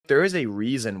there is a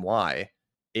reason why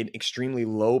an extremely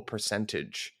low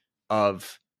percentage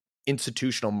of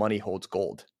institutional money holds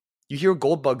gold. You hear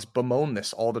gold bugs bemoan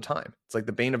this all the time. It's like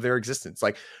the bane of their existence.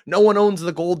 Like, no one owns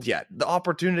the gold yet. The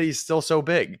opportunity is still so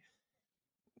big.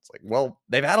 It's like, well,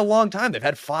 they've had a long time. They've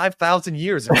had 5,000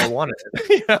 years if they wanted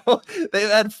it. They've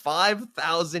had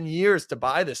 5,000 years to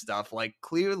buy this stuff. Like,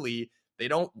 clearly, they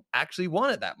don't actually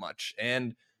want it that much.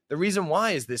 And the reason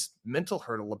why is this mental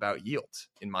hurdle about yield,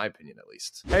 in my opinion, at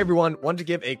least. Hey, everyone. Want to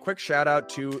give a quick shout out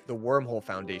to the Wormhole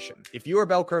Foundation. If you're a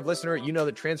Bell Curve listener, you know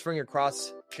that transferring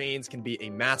across chains can be a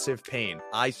massive pain.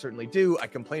 I certainly do. I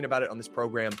complain about it on this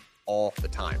program all the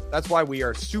time. That's why we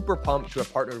are super pumped to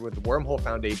have partnered with the Wormhole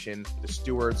Foundation, the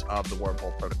stewards of the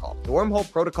Wormhole Protocol. The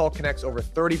Wormhole Protocol connects over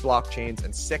 30 blockchains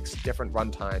and 6 different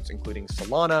runtimes, including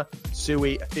Solana,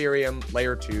 Sui, Ethereum,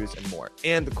 Layer 2s, and more.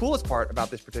 And the coolest part about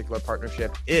this particular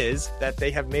partnership is that they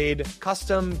have made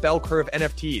custom Bell Curve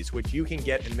NFTs, which you can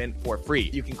get and mint for free.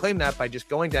 You can claim that by just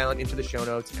going down into the show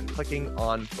notes and clicking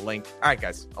on the link. All right,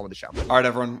 guys, on with the show. All right,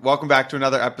 everyone. Welcome back to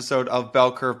another episode of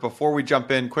Bell Curve. Before we jump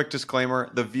in, quick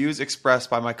disclaimer. The views expressed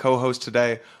by my co-host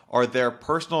today are their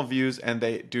personal views, and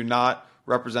they do not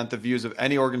represent the views of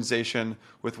any organization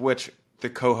with which the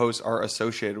co-hosts are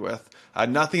associated with.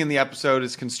 Nothing in the episode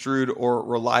is construed or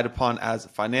relied upon as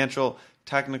financial,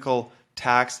 technical,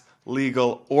 tax,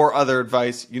 legal, or other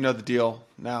advice. You know the deal.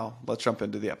 Now, let's jump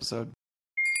into the episode.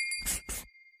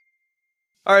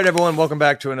 All right, everyone. Welcome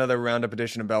back to another Roundup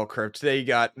edition of Bell Curve. Today, you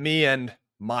got me and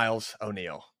Miles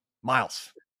O'Neill.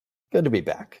 Miles. Good to be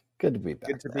back. Good to be back.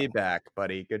 Good to be back,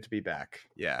 buddy. Good to be back.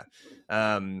 Yeah.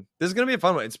 This is going to be a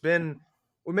fun one.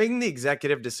 We're making the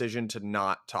executive decision to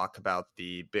not talk about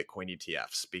the Bitcoin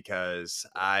ETFs because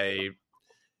I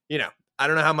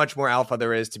don't know how much more alpha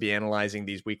there is to be analyzing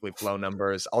these weekly flow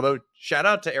numbers. Although, shout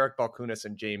out to Eric Balkunas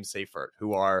and James Seifert,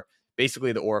 who are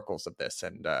basically the oracles of this.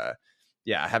 And I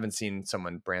haven't seen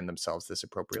someone brand themselves this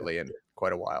appropriately in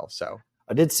quite a while. So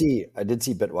I did see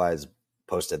Bitwise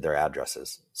posted their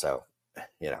addresses. So,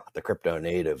 the crypto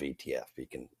native ETF you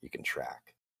can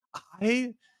track.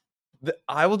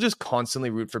 I will just constantly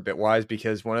root for Bitwise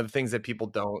because one of the things that people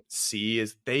don't see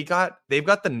is they've got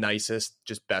the nicest,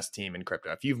 just best team in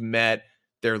crypto. If you've met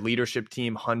their leadership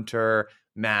team, Hunter,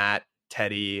 Matt,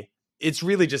 Teddy, it's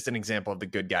really just an example of the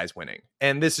good guys winning.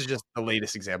 And this is just the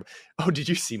latest example. Oh, did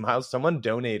you see, Miles? Someone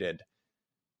donated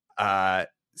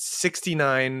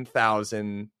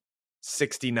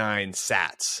 69,069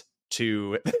 sats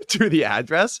to the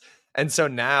address. And so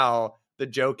now the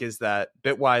joke is that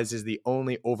Bitwise is the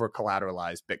only over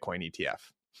collateralized Bitcoin ETF.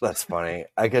 That's funny.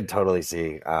 I could totally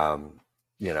see,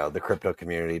 the crypto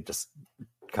community just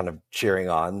kind of cheering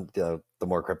on the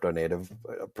more crypto native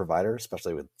provider,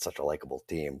 especially with such a likable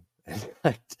team.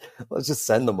 Let's just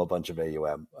send them a bunch of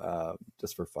AUM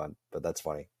just for fun. But that's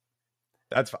funny.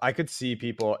 I could see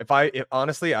people. If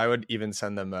honestly, I would even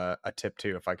send them a tip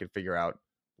too if I could figure out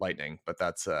Lightning. But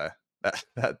that's that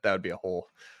would be a whole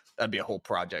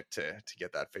project to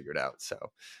get that figured out. So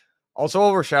also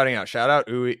while we're shout out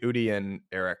Udi and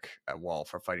Eric at Wall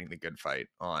for fighting the good fight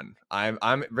on.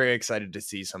 I'm very excited to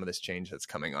see some of this change that's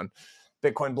coming on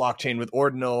Bitcoin blockchain with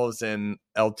ordinals and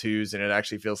L2s, and it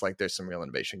actually feels like there's some real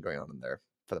innovation going on in there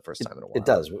for the first time in a while. It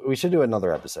does. We should do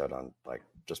another episode on like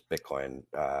just Bitcoin.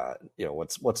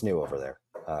 What's new over there?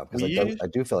 Because I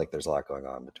do feel like there's a lot going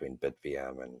on between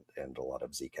BitVM and a lot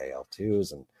of ZK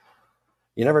L2s, and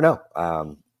you never know.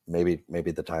 Maybe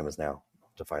the time is now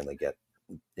to finally get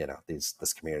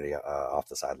this community off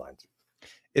the sidelines.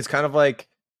 It's kind of like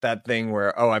that thing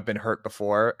where I've been hurt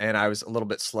before, and I was a little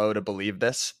bit slow to believe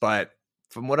this, but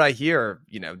from what I hear,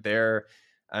 they're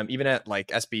even at like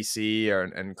SBC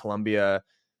and Columbia,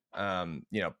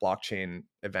 blockchain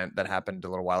event that happened a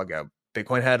little while ago.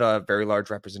 Bitcoin had a very large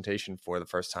representation for the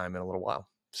first time in a little while,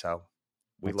 so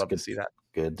we'd love to see that.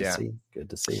 Good to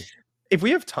see. If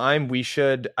we have time, we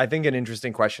should. I think an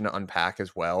interesting question to unpack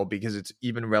as well, because it's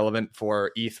even relevant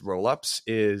for ETH rollups.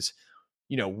 Is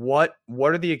what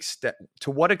are the extent?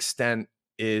 To what extent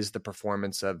is the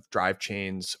performance of drive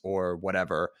chains or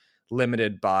whatever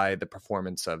limited by the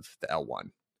performance of the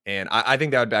L1? And I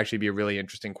think that would actually be a really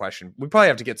interesting question. We probably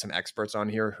have to get some experts on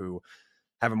here who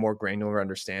have a more granular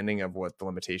understanding of what the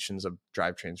limitations of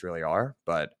drive chains really are.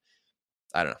 But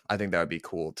I don't know. I think that would be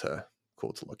cool to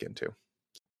look into.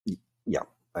 Yeah,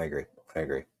 I agree.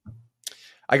 I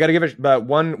got to give it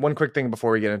one quick thing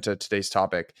before we get into today's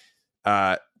topic.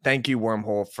 Thank you,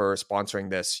 Wormhole, for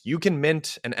sponsoring this. You can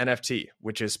mint an NFT,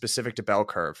 which is specific to Bell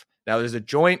Curve. Now, there's a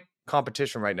joint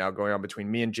competition right now going on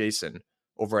between me and Jason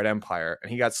over at Empire,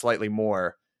 and he got slightly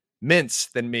more mints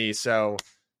than me. So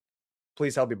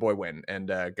please help your boy win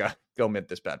and go mint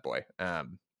this bad boy.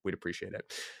 we'd appreciate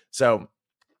it. So,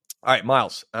 all right,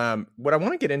 Miles, what I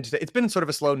want to get into, it's been sort of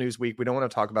a slow news week. We don't want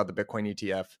to talk about the Bitcoin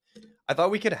ETF. I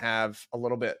thought we could have a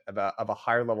little bit of a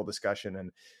higher level discussion.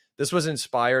 And this was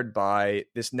inspired by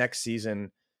this next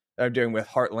season that I'm doing with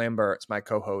Hart Lambert, it's my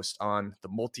co-host, on the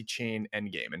multi-chain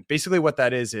endgame. And basically what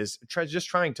that is just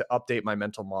trying to update my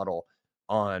mental model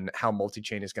on how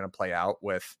multi-chain is going to play out.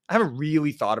 I haven't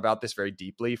really thought about this very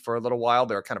deeply for a little while.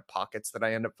 There are kind of pockets that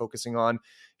I end up focusing on: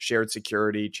 shared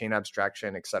security, chain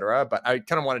abstraction, etc. But I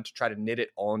kind of wanted to try to knit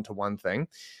it all into one thing.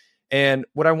 And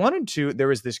what I wanted to, there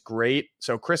was this great,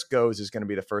 so Chris Goes is going to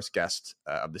be the first guest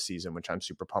of the season, which I'm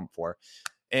super pumped for.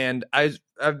 And I've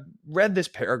read this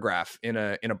paragraph in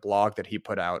a blog that he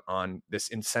put out on this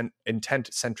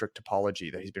intent-centric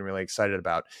topology that he's been really excited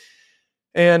about.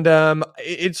 And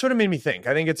it sort of made me think.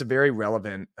 I think it's very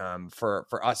relevant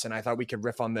for us. And I thought we could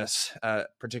riff on this,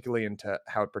 particularly into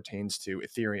how it pertains to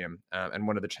Ethereum and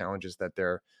one of the challenges that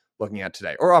they're looking at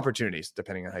today, or opportunities,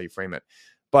 depending on how you frame it.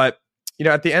 But,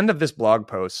 at the end of this blog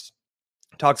post,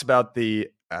 it talks about the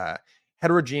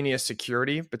heterogeneous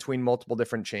security between multiple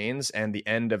different chains and the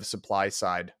end of supply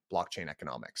side blockchain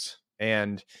economics.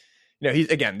 And,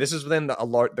 this is within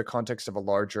the context of a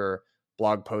larger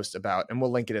blog post about, and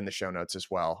we'll link it in the show notes as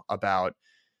well, about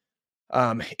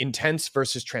intents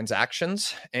versus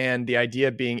transactions. And the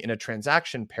idea being, in a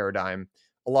transaction paradigm,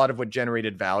 a lot of what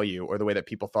generated value, or the way that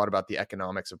people thought about the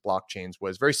economics of blockchains,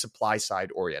 was very supply side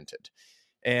oriented.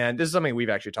 And this is something we've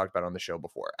actually talked about on the show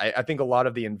before. I think a lot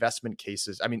of the investment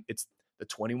cases, it's the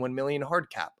 21 million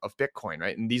hard cap of Bitcoin,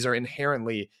 right? And these are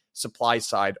inherently supply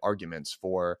side arguments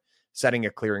for setting a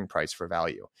clearing price for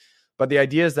value. But the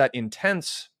idea is that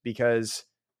intents, because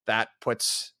that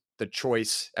puts the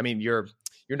choice, you're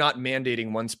not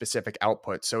mandating one specific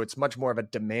output. So it's much more of a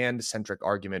demand centric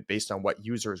argument based on what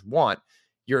users want.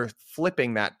 You're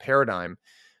flipping that paradigm.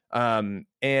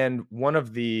 And one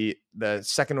of the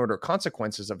second order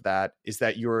consequences of that is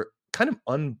that you're kind of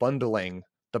unbundling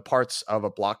the parts of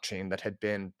a blockchain that had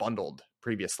been bundled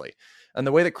previously. And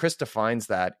the way that Chris defines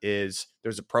that is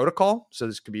there's a protocol. So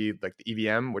this could be like the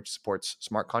EVM, which supports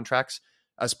smart contracts,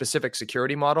 a specific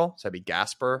security model. So that'd be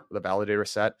Gasper with a validator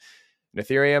set, in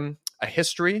Ethereum, a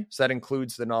history. So that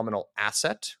includes the nominal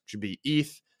asset, which would be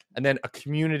ETH, and then a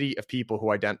community of people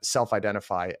who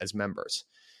self-identify as members.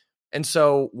 And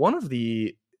so one of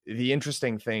the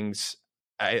interesting things,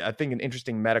 I think an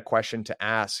interesting meta question to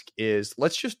ask is,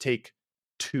 let's just take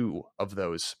two of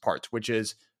those parts, which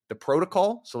is the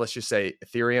protocol. So let's just say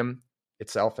Ethereum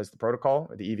itself as the protocol,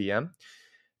 or the EVM,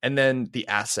 and then the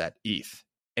asset ETH.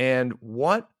 And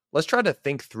let's try to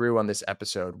think through on this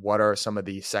episode, what are some of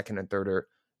the second and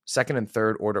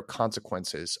third order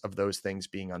consequences of those things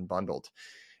being unbundled.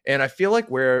 And I feel like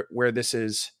where this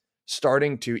is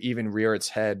starting to even rear its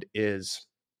head is,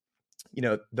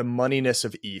 the moneyness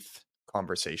of ETH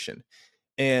conversation.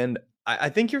 And I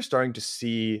think you're starting to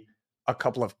see a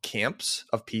couple of camps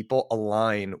of people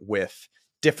align with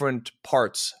different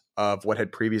parts of what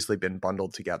had previously been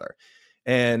bundled together.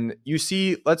 And you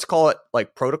see, let's call it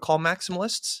like protocol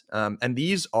maximalists. And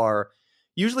these are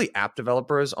usually app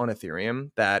developers on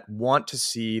Ethereum that want to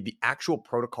see the actual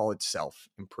protocol itself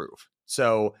improve.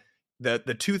 So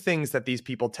the two things that these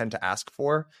people tend to ask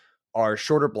for are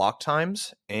shorter block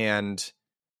times and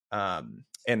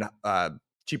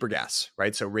cheaper gas,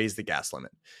 right? So raise the gas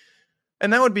limit.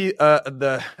 And that would be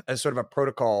a sort of a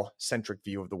protocol centric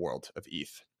view of the world of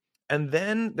ETH. And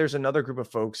then there's another group of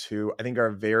folks who I think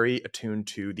are very attuned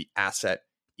to the asset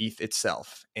ETH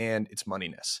itself and its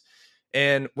moneyness.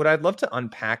 And what I'd love to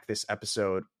unpack this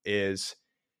episode is,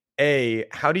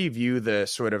 how do you view the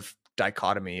sort of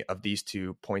dichotomy of these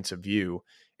two points of view?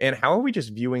 And how are we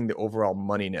just viewing the overall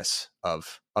moneyness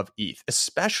of ETH,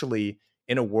 especially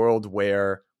in a world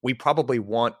where we probably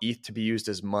want ETH to be used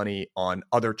as money on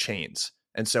other chains.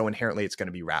 And so inherently it's going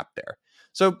to be wrapped there.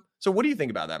 So what do you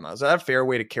think about that, Miles? Is that a fair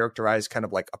way to characterize kind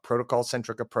of like a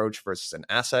protocol-centric approach versus an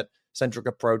asset-centric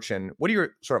approach? And what are your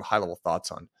sort of high-level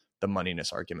thoughts on the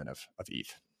moneyness argument of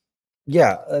ETH?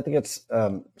 Yeah, I think it's,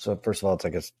 so first of all, it's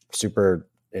like a super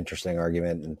interesting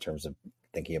argument in terms of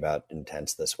thinking about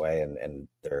intents this way and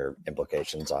their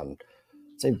implications on,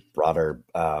 say, broader,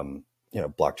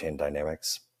 blockchain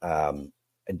dynamics.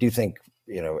 I do think,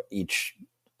 I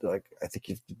think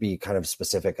you have to be kind of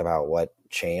specific about what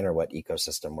chain or what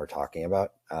ecosystem we're talking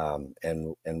about.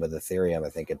 And with Ethereum, I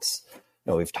think it's,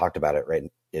 we've talked about it,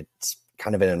 right? It's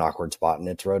kind of in an awkward spot in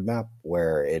its roadmap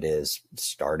where it is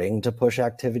starting to push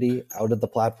activity out of the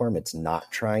platform. It's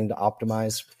not trying to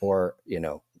optimize for,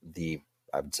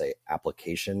 I would say,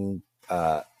 application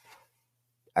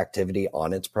activity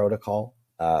on its protocol.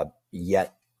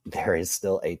 Yet there is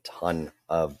still a ton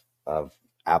of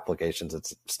applications.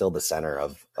 It's still the center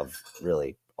of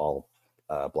really all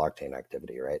blockchain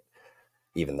activity, right?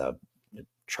 Even though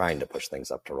trying to push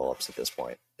things up to rollups at this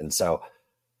point. And so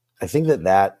I think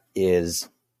that is,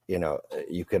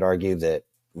 you could argue that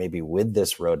maybe with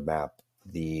this roadmap,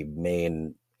 the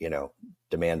main,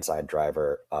 demand side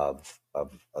driver of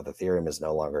Ethereum is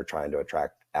no longer trying to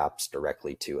attract apps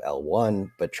directly to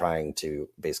L1, but trying to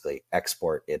basically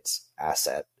export its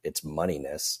asset, its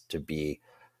moneyness, to be,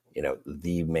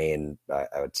 the main,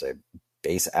 I would say,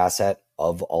 base asset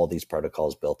of all these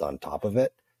protocols built on top of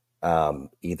it.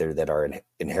 Either that are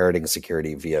inheriting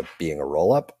security via being a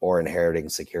rollup, or inheriting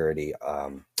security,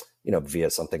 via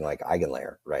something like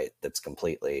Eigenlayer, right? That's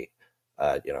completely,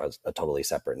 a totally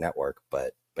separate network,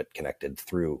 but connected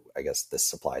through, I guess, the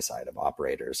supply side of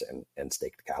operators and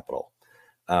staked capital.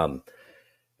 And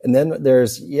then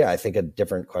there's, I think a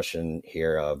different question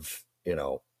here of,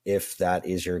 if that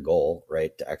is your goal,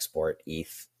 right, to export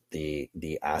ETH,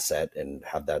 the asset, and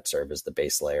have that serve as the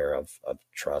base layer of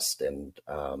trust and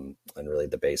really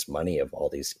the base money of all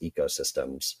these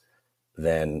ecosystems,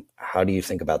 then how do you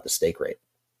think about the stake rate,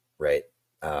 right?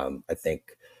 I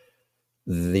think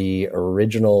the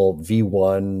original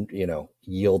V1,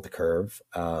 yield curve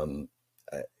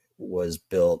was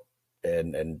built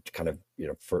and kind of,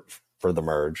 for the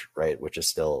merge, right, which is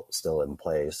still in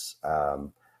place.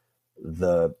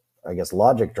 The, I guess,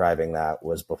 logic driving that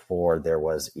was before there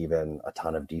was even a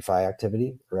ton of DeFi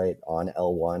activity, right? On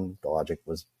L1, the logic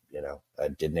was,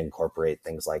 didn't incorporate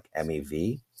things like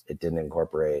MEV. It didn't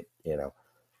incorporate,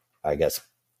 I guess,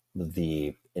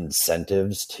 the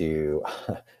incentives to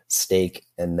stake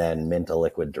and then mint a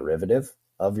liquid derivative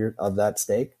of that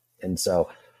stake. And so,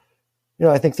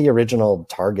 I think the original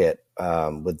target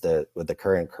with the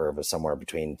current curve is somewhere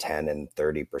between 10 and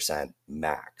 30%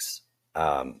 max.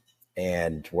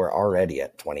 And we're already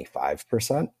at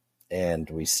 25%. And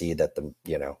we see that the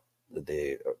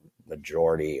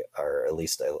majority, or at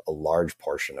least a large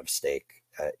portion of stake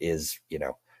is,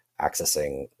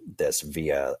 accessing this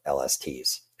via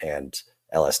LSTs. And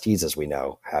LSTs, as we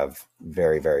know, have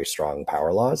very, very strong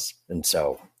power laws. And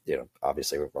so,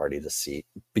 obviously we've already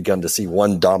begun to see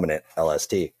one dominant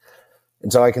LST.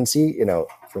 And so I can see,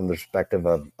 from the perspective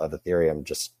of Ethereum,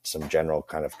 just some general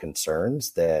kind of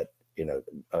concerns that,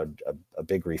 a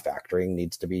big refactoring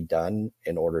needs to be done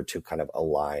in order to kind of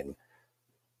align,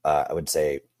 I would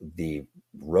say, the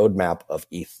roadmap of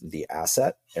ETH, the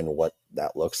asset, and what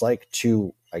that looks like,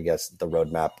 to, I guess, the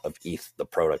roadmap of ETH, the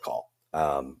protocol,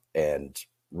 and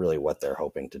really what they're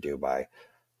hoping to do by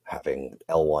having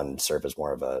L1 serve as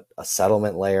more of a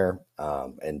settlement layer,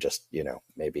 and just,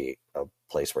 maybe a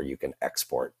place where you can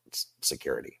export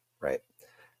security, right?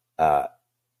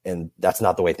 And that's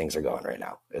not the way things are going right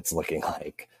now. It's looking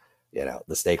like,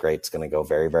 the stake rate's going to go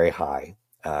very, very high.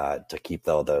 To keep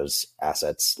those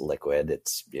assets liquid,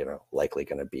 it's, likely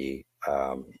going to be,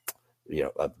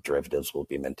 derivatives will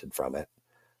be minted from it.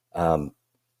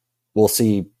 We'll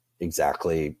see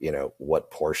exactly, what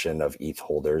portion of ETH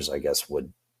holders, I guess,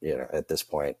 would, at this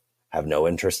point have no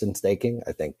interest in staking.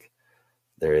 I think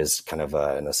there is kind of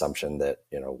an assumption that,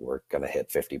 we're going to hit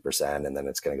 50% and then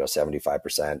it's going to go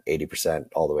 75%, 80%,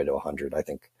 all the way to 100. I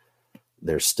think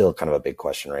there's still kind of a big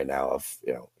question right now of,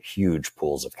 huge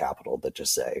pools of capital that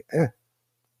just say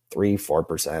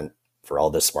 3-4% for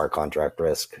all this smart contract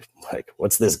risk. Like,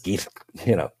 what's this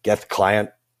get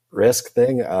client risk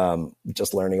thing?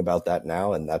 Just learning about that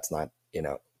now, and that's not,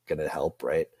 going to help,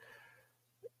 right?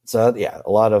 So yeah,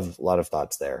 a lot of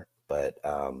thoughts there, but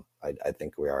I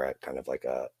think we are at kind of like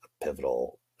a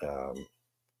pivotal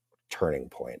turning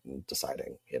point in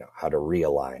deciding, how to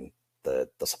realign the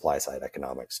supply side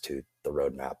economics to the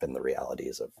roadmap and the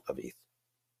realities of ETH.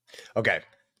 Okay,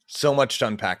 so much to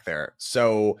unpack there.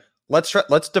 So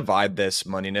let's divide this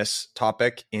moneyness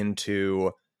topic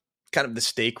into kind of the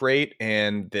stake rate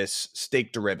and this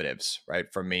stake derivatives,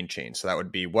 right, from main chain. So that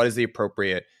would be, what is the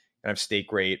appropriate kind of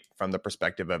stake rate from the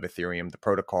perspective of Ethereum, the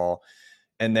protocol,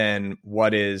 and then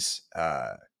what is,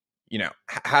 how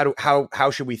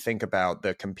should we think about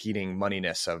the competing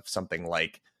moneyness of something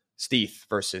like Steth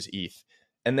versus ETH?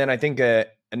 And then I think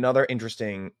another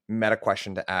interesting meta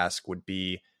question to ask would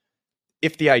be,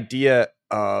 if the idea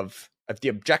of the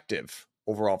objective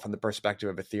overall from the perspective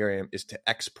of Ethereum is to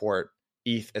export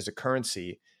ETH as a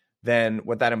currency, then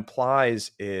what that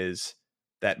implies is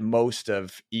that most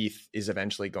of ETH is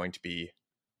eventually going to be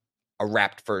a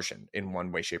wrapped version in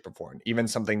one way, shape, or form. Even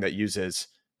something that uses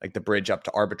like the bridge up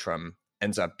to Arbitrum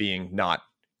ends up being not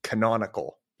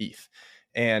canonical ETH.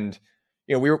 And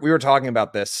we were talking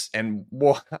about this, and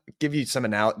we'll give you some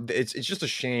it's just a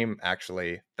shame,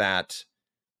 actually, that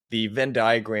the Venn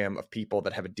diagram of people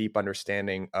that have a deep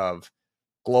understanding of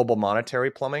global monetary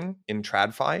plumbing in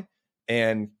TradFi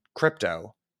and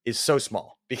crypto is so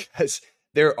small because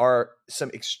there are some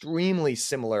extremely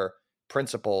similar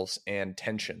principles and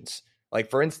tensions. Like,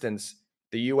 for instance,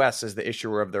 the US is the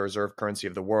issuer of the reserve currency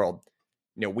of the world.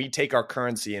 We take our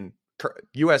currency, and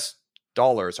US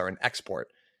dollars are an export.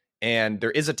 And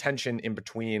there is a tension in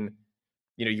between,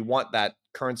 you want that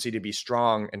currency to be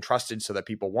strong and trusted so that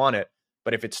people want it.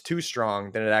 But if it's too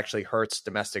strong, then it actually hurts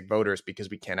domestic voters because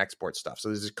we can't export stuff. So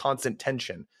there's this constant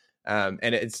tension.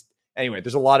 Anyway,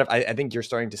 there's a lot of, I think you're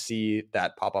starting to see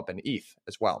that pop up in ETH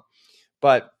as well.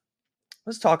 But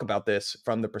let's talk about this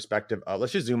from the perspective of,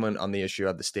 let's just zoom in on the issue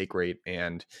of the stake rate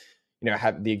and,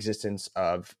 have the existence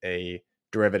of a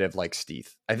derivative like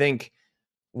stETH. I think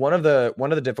one of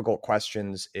the difficult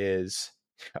questions is,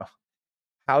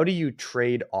 how do you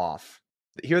trade off?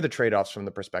 Here are the trade-offs from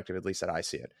the perspective, at least that I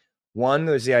see it. One,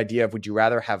 there's the idea of, would you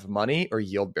rather have money or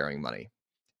yield-bearing money?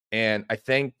 And I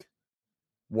think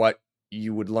what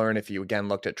you would learn if you, again,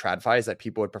 looked at TradFi is that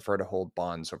people would prefer to hold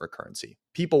bonds over currency.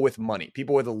 People with money,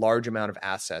 people with a large amount of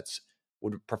assets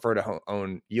would prefer to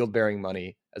own yield-bearing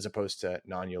money as opposed to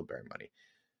non-yield-bearing money.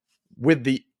 With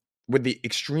the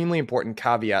extremely important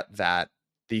caveat that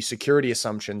the security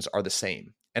assumptions are the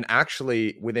same. And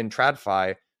actually, within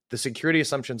TradFi, the security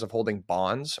assumptions of holding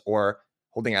bonds or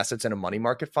holding assets in a money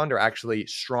market fund are actually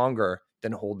stronger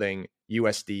than holding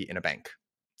USD in a bank.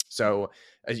 So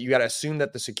you got to assume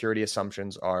that the security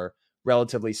assumptions are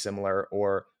relatively similar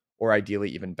or ideally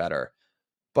even better.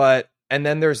 And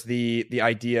then there's the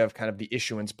idea of kind of the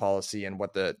issuance policy and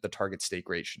what the target stake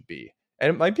rate should be. And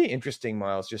it might be interesting,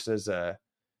 Miles, just as a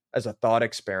thought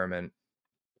experiment.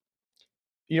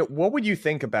 What would you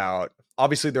think about,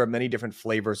 obviously there are many different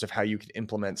flavors of how you could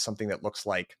implement something that looks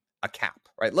like a cap,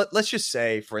 right? Let's just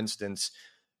say, for instance,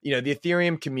 the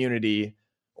Ethereum community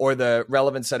or the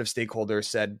relevant set of stakeholders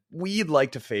said, we'd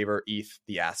like to favor ETH,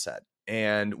 the asset,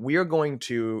 and we are going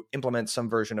to implement some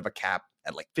version of a cap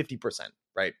at like 50%,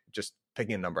 right? Just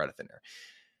picking a number out of thin air.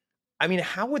 I mean,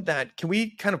 how would that, can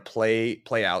we kind of play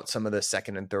out some of the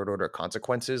second and third order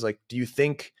consequences? Like, do you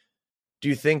think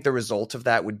the result of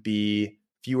that would be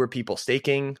fewer people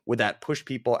staking? Would that push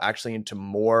people actually into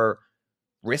more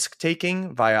risk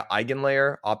taking via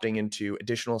eigenlayer, opting into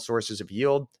additional sources of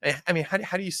yield? I mean,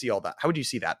 how do you see all that? How would you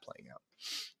see that playing out?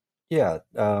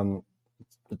 Yeah,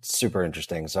 it's super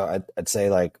interesting. So I'd say,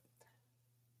 like,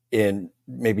 in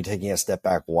maybe taking a step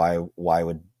back, why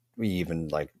would we even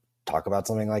like talk about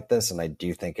something like this? And I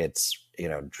do think it's,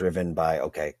 driven by,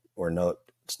 okay,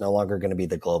 it's no longer going to be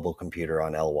the global computer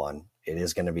on L1. It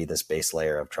is going to be this base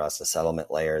layer of trust, a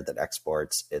settlement layer that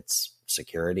exports its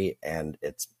security and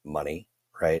its money,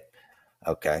 right?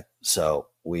 Okay. So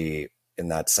we, in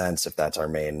that sense, if that's our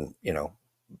main,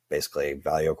 basically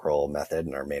value accrual method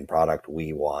and our main product,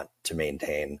 we want to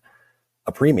maintain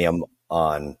a premium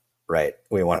on, right?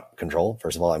 We want control,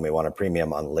 first of all, and we want a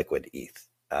premium on liquid ETH,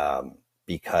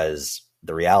 because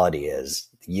the reality is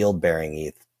yield bearing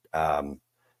ETH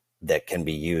that can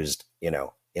be used,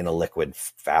 in a liquid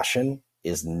fashion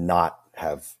is not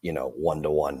have,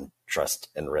 one-to-one trust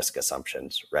and risk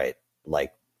assumptions, right?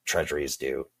 Like treasuries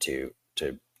do to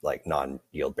like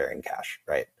non-yield bearing cash,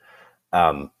 right?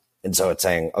 And so it's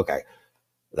saying, okay,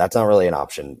 that's not really an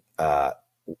option,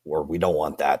 or we don't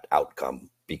want that outcome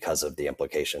because of the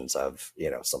implications of,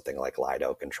 something like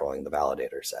Lido controlling the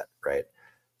validator set, right?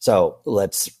 So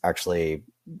let's actually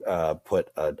put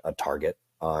a target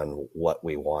on what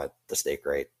we want the stake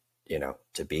rate,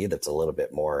 to be, that's a little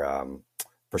bit more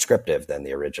prescriptive than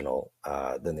the original,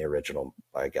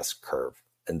 I guess, curve.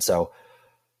 And so,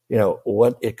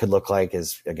 what it could look like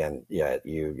is, again,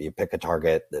 you pick a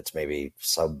target that's maybe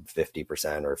sub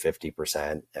 50% or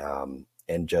 50%,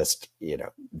 and just,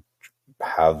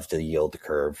 have the yield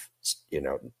curve,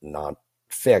 not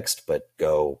fixed, but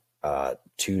go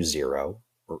to zero,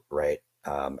 right?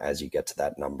 As you get to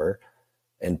that number,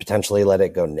 and potentially let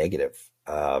it go negative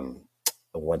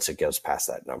once it goes past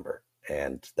that number.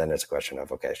 And then it's a question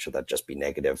of, okay, should that just be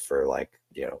negative for like,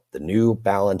 the new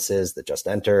balances that just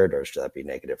entered, or should that be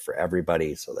negative for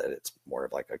everybody so that it's more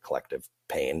of like a collective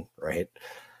pain, right?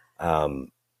 And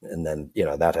then,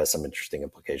 that has some interesting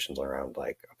implications around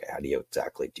like, okay, how do you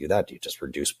exactly do that? Do you just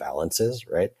reduce balances,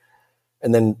 right?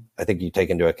 And then I think you take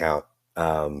into account,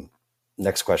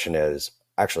 next question is,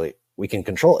 actually, we can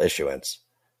control issuance.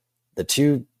 The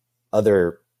two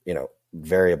other,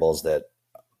 variables that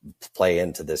play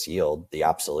into this yield, the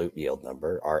absolute yield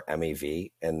number, are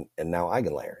MEV and now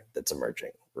eigenlayer that's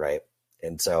emerging, right?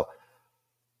 And so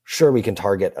sure, we can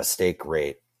target a stake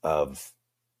rate of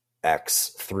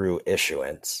X through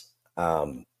issuance,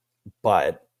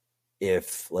 But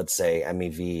if, let's say,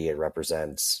 MEV, it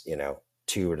represents,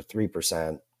 2 to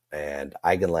 3%, and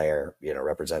eigenlayer,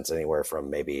 represents anywhere from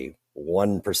maybe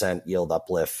 1% yield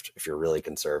uplift if you're really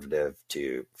conservative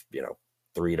to,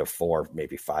 3 to 4,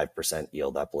 maybe 5%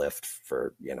 yield uplift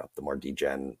for, the more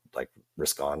degen, like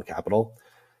risk on capital.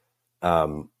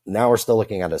 Now we're still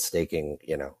looking at a staking,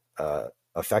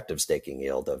 effective staking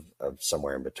yield of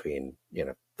somewhere in between,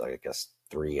 I guess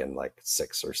 3 and like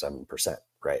 6 or 7%,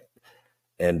 right?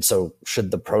 And so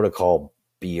should the protocol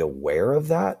be aware of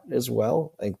that as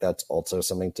well? I think that's also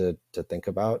something to think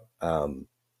about,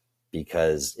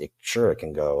 because it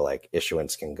can go, like,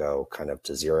 issuance can go kind of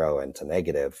to zero and to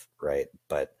negative, right?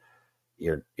 But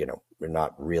you're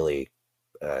not really,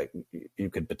 you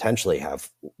could potentially have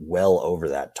well over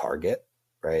that target,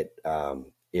 right?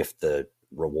 If the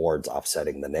rewards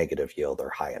offsetting the negative yield are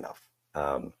high enough.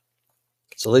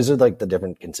 So these are like the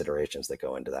different considerations that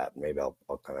go into that. Maybe I'll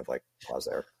kind of like pause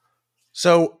there.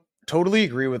 So totally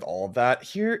agree with all of that.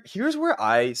 Here's where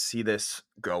I see this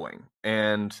going,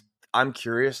 and I'm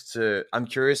curious to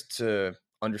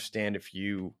understand if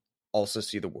you also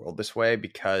see the world this way,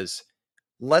 because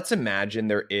let's imagine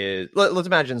let's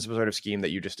imagine some sort of scheme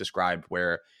that you just described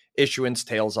where issuance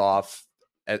tails off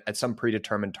at some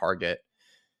predetermined target,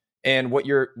 and what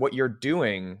you're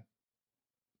doing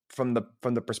from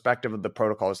the perspective of the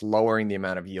protocol is lowering the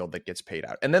amount of yield that gets paid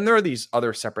out. And then there are these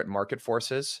other separate market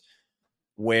forces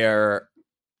where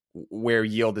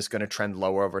yield is going to trend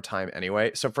lower over time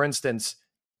anyway. So for instance,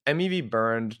 MEV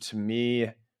burned to me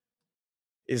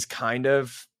is kind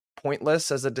of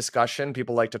pointless as a discussion.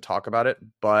 People like to talk about it,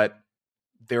 but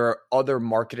there are other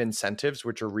market incentives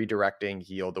which are redirecting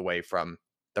yield away from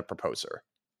the proposer.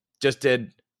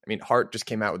 Hart just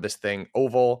came out with this thing,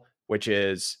 Oval, which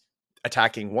is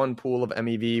attacking one pool of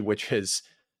MEV, which is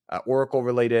Oracle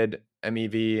related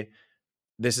MEV.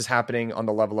 This is happening on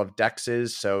the level of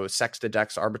DEXs. So SEX to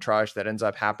DEX arbitrage that ends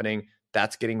up happening,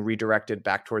 that's getting redirected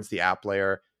back towards the app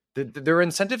layer. There are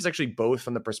incentives actually both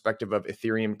from the perspective of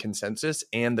Ethereum consensus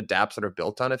and the dApps that are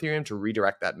built on Ethereum to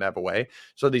redirect that MEV away.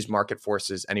 So these market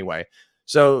forces anyway.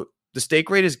 So the stake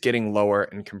rate is getting lower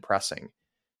and compressing.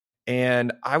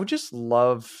 And I would just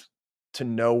love to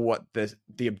know what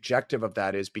the objective of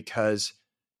that is, because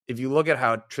if you look at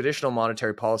how traditional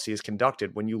monetary policy is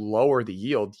conducted, when you lower the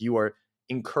yield, you are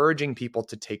encouraging people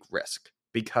to take risk,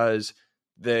 because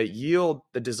the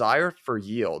desire for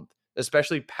yield,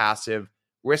 especially passive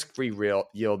risk-free real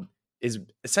yield, is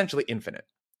essentially infinite.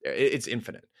 It's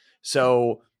infinite.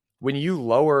 So when you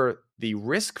lower the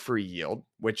risk-free yield,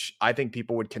 which I think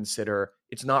people would consider,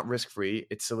 it's not risk-free,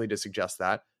 it's silly to suggest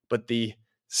that, but the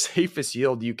safest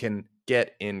yield you can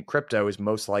get in crypto is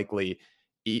most likely,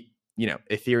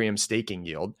 Ethereum staking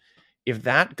yield. If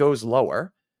that goes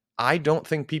lower, I don't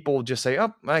think people will just say,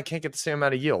 oh, I can't get the same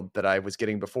amount of yield that I was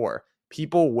getting before.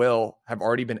 People will have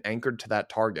already been anchored to that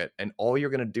target, and all you're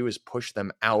going to do is push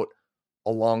them out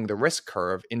along the risk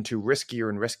curve into riskier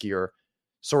and riskier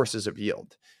sources of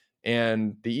yield.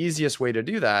 And the easiest way to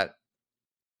do that,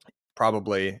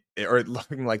 probably, or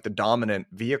looking like the dominant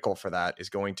vehicle for that, is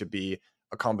going to be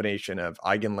a combination of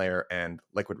eigenlayer and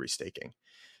liquid restaking.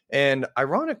 And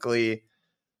ironically,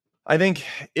 I think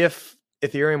if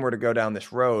Ethereum were to go down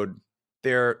this road,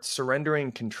 they're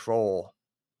surrendering control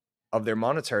of their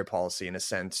monetary policy, in a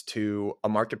sense, to a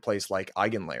marketplace like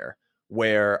Eigenlayer,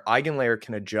 where Eigenlayer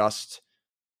can adjust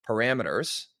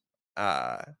parameters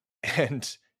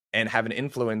and have an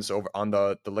influence over on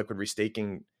the liquid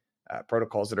restaking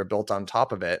protocols that are built on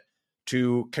top of it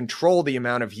to control the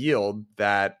amount of yield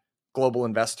that global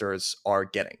investors are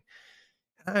getting.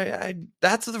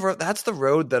 That's the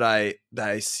road that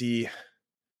I see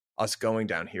us going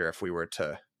down here if we were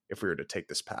to take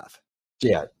this path.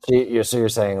 Yeah. So you're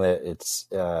saying that it's,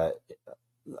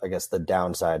 I guess the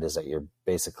downside is that you're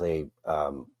basically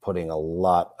putting a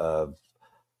lot of,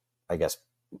 I guess,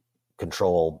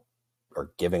 control,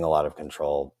 or giving a lot of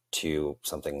control to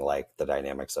something like the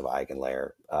dynamics of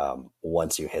Eigenlayer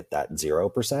once you hit that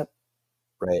 0%,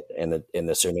 right? And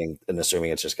assuming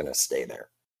it's just going to stay there.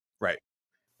 Right.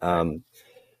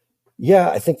 Yeah,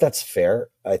 I think that's fair.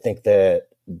 I think that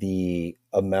the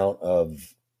amount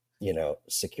of,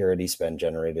 security spend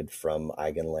generated from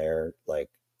Eigenlayer, like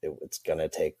it's going to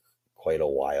take quite a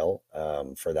while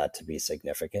for that to be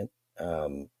significant.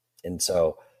 And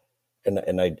so,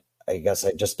 and I guess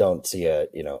I just don't see a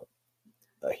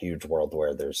huge world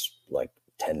where there's like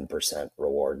 10%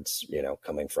 rewards,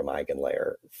 coming from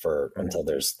Eigenlayer until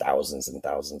there's thousands and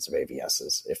thousands of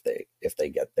AVSs if they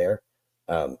get there.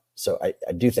 So I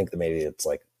do think that maybe it's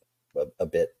like a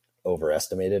bit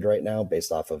overestimated right now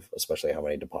based off of especially how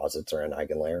many deposits are in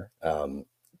Eigenlayer.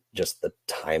 just the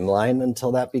timeline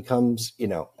until that becomes,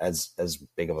 as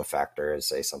big of a factor as,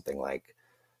 say, something like,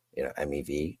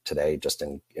 MEV today, just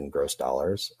in gross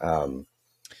dollars.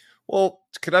 Well,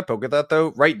 could I poke at that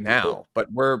though? Right now,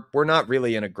 but we're not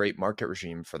really in a great market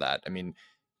regime for that. I mean,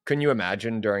 can you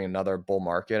imagine during another bull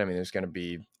market? I mean, there's going to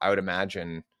be, I would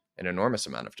imagine, an enormous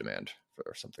amount of demand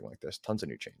for something like this. Tons of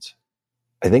new chains.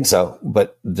 I think so,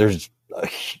 but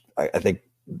I think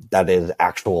that is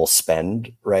actual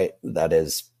spend, right? That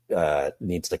is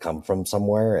needs to come from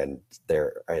somewhere, and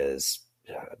there is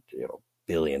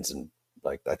billions, and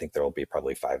I think there will be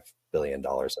probably $5 billion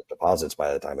of deposits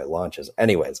by the time it launches.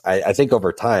 Anyways, I think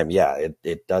over time,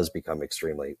 it does become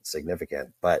extremely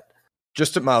significant. But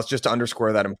Miles, just to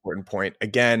underscore that important point,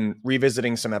 again,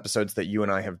 revisiting some episodes that you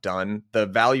and I have done, the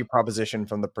value proposition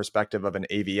from the perspective of an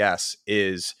AVS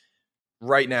is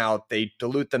right now they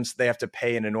dilute them. So they have to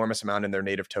pay an enormous amount in their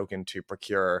native token to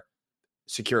procure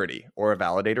security or a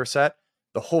validator set.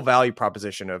 The whole value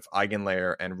proposition of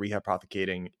EigenLayer and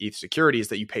rehypothecating ETH security is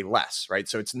that you pay less, right?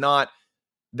 So it's not,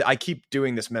 I keep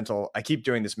doing this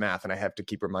math, and I have to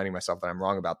keep reminding myself that I'm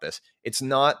wrong about this. It's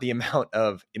not the amount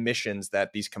of emissions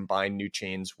that these combined new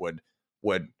chains would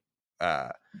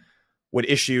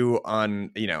issue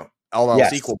on, all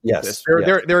else equal.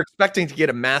 They're expecting to get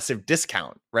a massive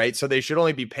discount, right? So they should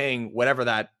only be paying whatever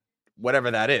that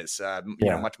is,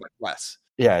 much less.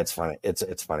 Yeah, it's funny.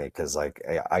 It's funny because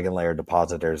EigenLayer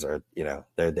depositors are,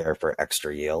 they're there for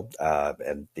extra yield,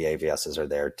 and the AVSs are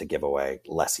there to give away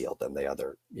less yield than they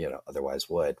otherwise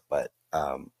would. But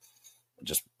I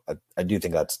do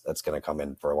think that's going to come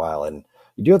in for a while, and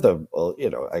you do have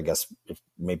to, I guess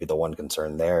maybe the one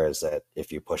concern there is that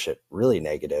if you push it really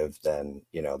negative, then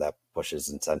that pushes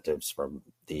incentives from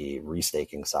the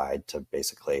restaking side to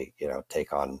basically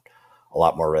take on a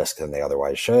lot more risk than they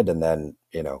otherwise should. And then,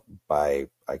 by,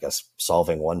 I guess,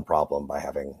 solving one problem by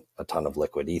having a ton of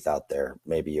liquid ETH out there,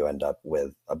 maybe you end up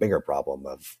with a bigger problem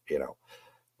of,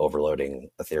 overloading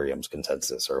Ethereum's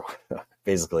consensus, or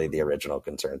basically the original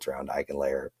concerns around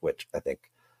EigenLayer, which I think,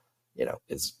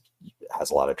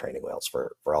 has a lot of training wheels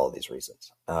for all of these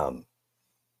reasons. So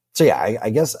yeah, I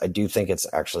guess I do think it's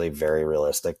actually very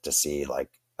realistic to see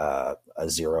a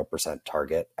 0%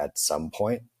 target at some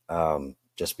point.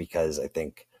 Just because I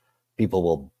think people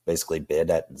will basically bid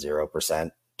at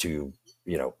 0% to,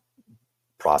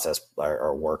 process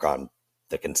or work on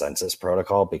the consensus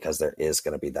protocol, because there is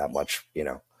going to be that much,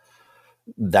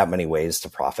 that many ways to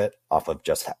profit off of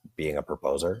just being a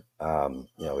proposer.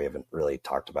 We haven't really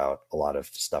talked about a lot of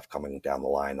stuff coming down the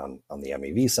line on the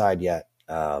MEV side yet.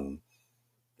 And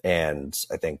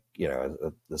I think,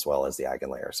 as well as the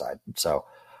EigenLayer side. So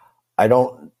I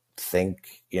don't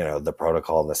think the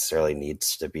protocol necessarily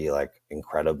needs to be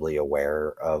incredibly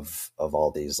aware of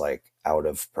all these out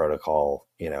of protocol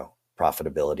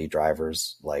profitability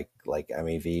drivers like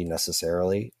MEV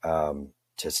necessarily,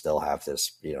 to still have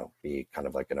this be kind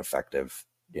of an effective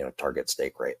target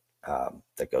stake rate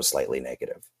that goes slightly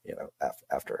negative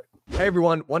after it. Hey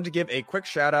everyone, wanted to give a quick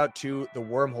shout out to the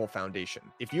Wormhole Foundation.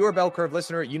 If you're a Bell Curve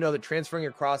listener, you know that transferring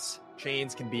across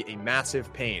chains can be a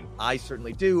massive pain. I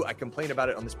certainly do. I complain about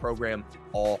it on this program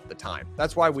all the time.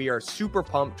 That's why we are super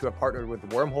pumped to have partnered with the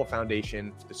Wormhole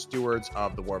Foundation, the stewards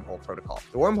of the Wormhole Protocol.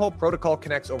 The Wormhole Protocol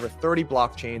connects over 30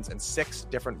 blockchains and 6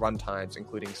 different runtimes,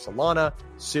 including Solana,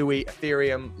 Sui,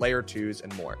 Ethereum, Layer 2s,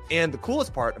 and more. And the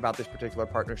coolest part about this particular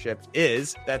partnership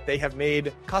is that they have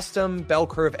made custom Bell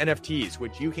Curve NFTs,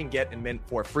 which you can get and mint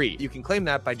for free. You can claim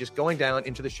that by just going down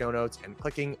into the show notes and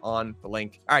clicking on the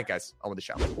link. All right, guys, on with the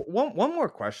show. One more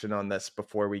question on this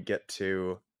before we get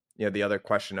to the other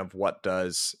question of what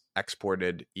does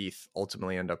exported ETH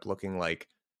ultimately end up looking like.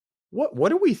 What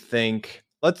do we think?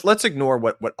 Let's ignore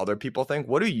what other people think.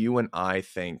 What do you and I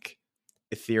think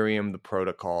Ethereum, the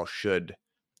protocol, should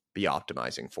be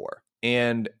optimizing for?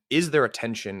 And is there a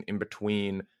tension in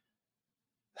between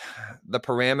the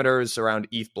parameters around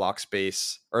ETH block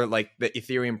space, or the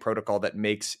Ethereum protocol that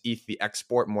makes ETH the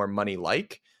export more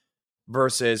money-like,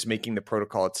 versus making the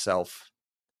protocol itself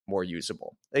more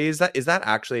usable? Is that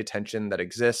actually a tension that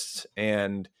exists?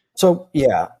 And so,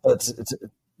 yeah, it's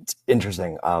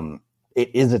interesting.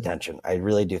 It is a tension. I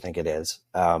really do think it is.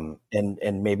 And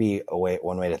maybe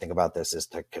one way to think about this is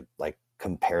to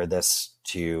compare this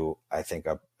to, I think,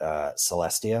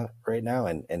 Celestia right now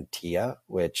and Tia,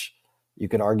 which you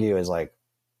could argue is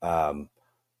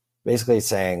basically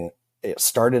saying it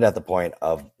started at the point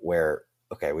of where,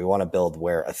 okay, we want to build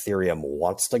where Ethereum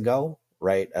wants to go,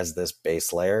 right, as this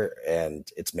base layer, and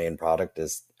its main product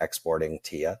is exporting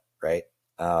Tia, right?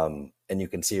 And you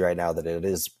can see right now that it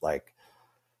is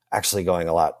actually going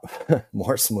a lot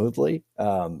more smoothly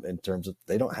in terms of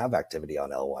they don't have activity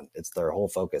on L1. It's their whole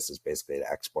focus is basically to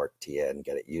export TIA and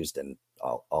get it used in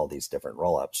all these different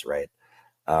rollups, right?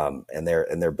 And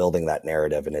they're building that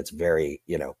narrative, and it's very,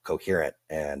 coherent,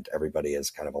 and everybody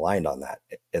is kind of aligned on that.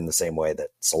 In the same way that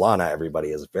Solana,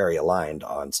 everybody is very aligned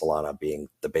on Solana being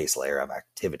the base layer of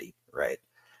activity, right?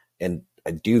 And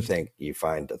I do think you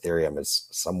find Ethereum is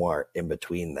somewhere in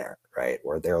between there, right?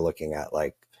 Where they're looking at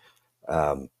like,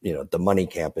 the money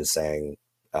camp is saying,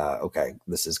 okay,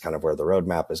 this is kind of where the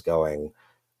roadmap is going.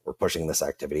 We're pushing this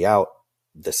activity out.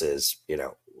 This is,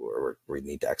 we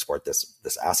need to export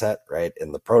this asset, right?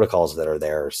 And the protocols that are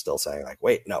there are still saying like,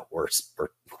 wait, no, we're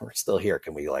still here.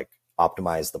 Can we like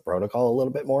optimize the protocol a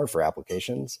little bit more for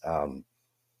applications? So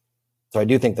I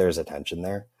do think there's a tension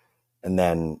there. And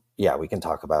then, yeah, we can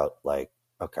talk about like,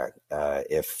 okay,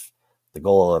 if the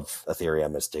goal of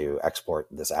Ethereum is to export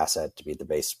this asset to be the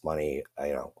base money,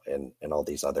 and all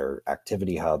these other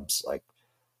activity hubs, like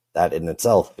that in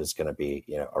itself is going to be,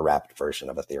 a wrapped version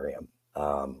of Ethereum.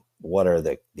 What are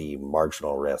the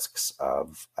marginal risks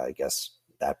of, I guess,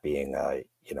 that being a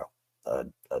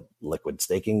liquid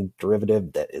staking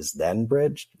derivative that is then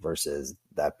bridged versus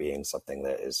that being something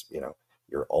that is,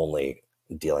 you're only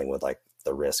dealing with like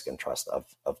the risk and trust of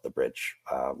the bridge.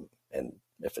 And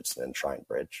if it's an enshrined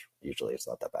bridge, usually it's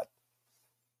not that bad.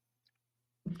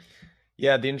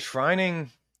 Yeah, the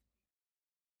enshrining,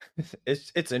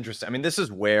 it's interesting. I mean, this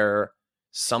is where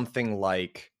something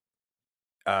like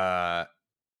the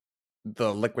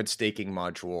liquid staking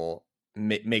module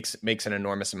makes an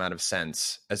enormous amount of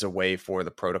sense as a way for the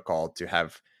protocol to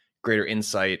have greater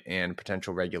insight and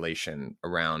potential regulation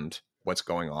around what's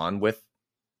going on with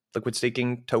liquid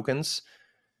staking tokens.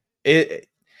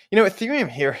 Ethereum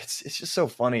here, it's just so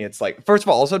funny. It's like, first of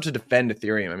all, also to defend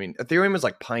Ethereum. I mean, Ethereum is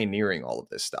like pioneering all of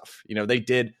this stuff. They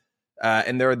did,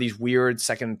 and there are these weird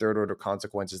second and third order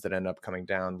consequences that end up coming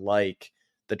down, like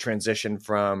the transition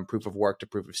from proof of work to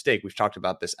proof of stake. We've talked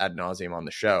about this ad nauseum on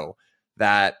the show.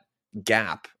 That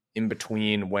gap in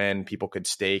between when people could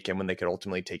stake and when they could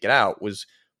ultimately take it out was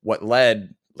what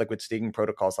led liquid staking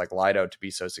protocols like Lido to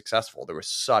be so successful. There was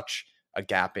such a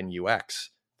gap in UX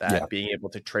that being able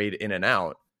to trade in and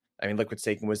out, I mean, liquid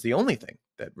staking was the only thing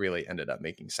that really ended up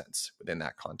making sense within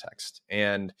that context.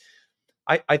 And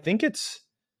I think I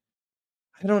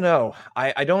don't know.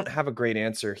 I don't have a great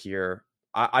answer here.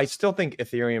 I still think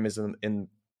Ethereum is in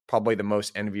probably the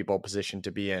most enviable position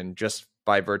to be in, just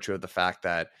by virtue of the fact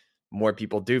that more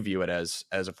people do view it as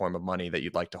a form of money that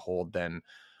you'd like to hold than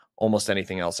almost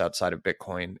anything else outside of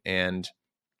Bitcoin. And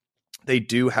they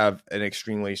do have an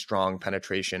extremely strong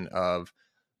penetration of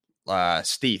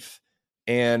Steth.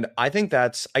 And I think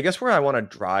I guess where I want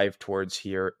to drive towards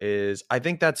here is I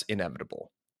think that's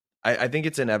inevitable. I think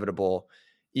it's inevitable.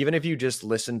 Even if you just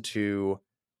listen to,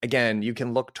 again, you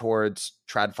can look towards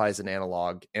TradFi as an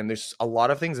analog, and there's a lot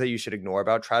of things that you should ignore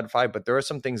about TradFi, but there are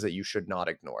some things that you should not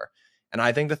ignore. And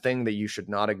I think the thing that you should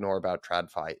not ignore about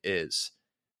TradFi is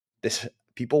this: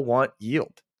 people want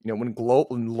yield. When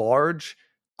large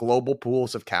global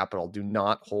pools of capital do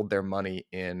not hold their money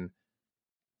in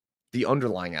the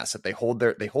underlying asset, they hold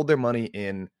their money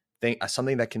in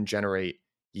something that can generate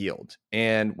yield.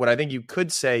 And what I think you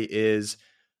could say is,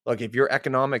 look, if your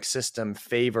economic system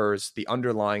favors the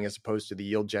underlying as opposed to the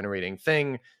yield generating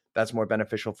thing, that's more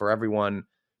beneficial for everyone.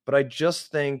 But I just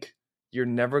think you're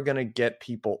never going to get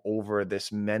people over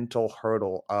this mental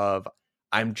hurdle of,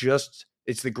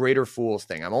 it's the greater fools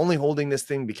thing. I'm only holding this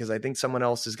thing because I think someone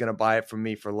else is going to buy it from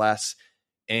me for less.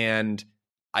 And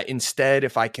instead,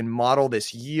 if I can model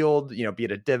this yield, be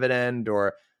it a dividend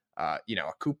or, a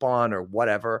coupon or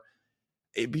whatever,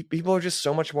 people are just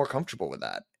so much more comfortable with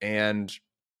that. And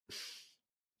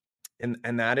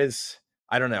that is,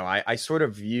 I don't know, I sort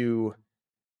of view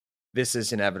this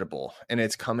as inevitable, and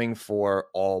it's coming for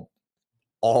all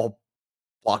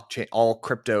blockchain, all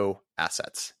crypto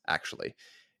assets, actually.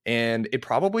 And it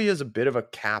probably is a bit of a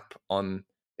cap on,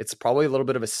 it's probably a little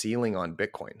bit of a ceiling on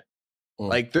Bitcoin.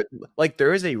 Like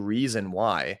there is a reason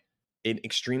why an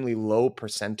extremely low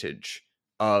percentage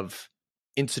of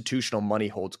institutional money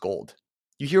holds gold.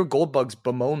 You hear gold bugs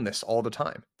bemoan this all the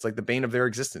time. It's like the bane of their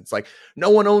existence. Like, no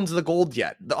one owns the gold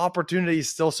yet. The opportunity is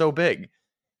still so big.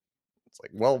 It's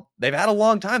like, well, they've had a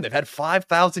long time. They've had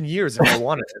 5,000 years if they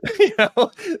wanted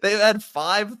it. They've had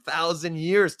 5,000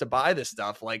 years to buy this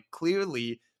stuff. Like,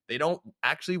 clearly they don't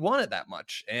actually want it that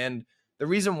much. And the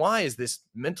reason why is this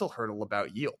mental hurdle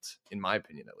about yield, in my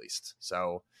opinion, at least.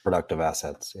 So productive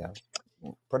assets. Yeah.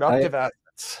 Productive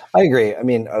assets. I agree. I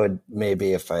mean, I would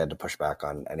maybe, if I had to push back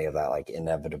on any of that, like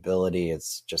inevitability,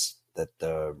 it's just that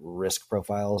the risk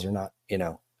profiles are not,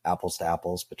 apples to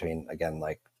apples between, again,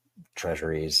 like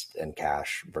treasuries and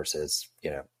cash versus,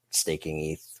 staking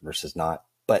ETH versus not.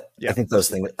 But Yeah, I think those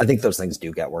things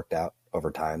do get worked out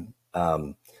over time.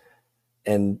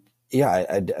 And yeah,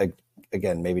 I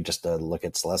again, maybe just to look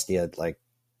at Celestia, like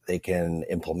they can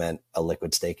implement a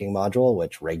liquid staking module,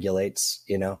 which regulates,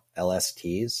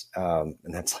 LSTs.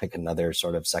 And that's like another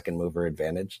sort of second mover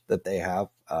advantage that they have,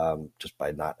 just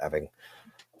by not having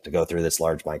to go through this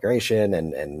large migration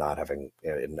and not having,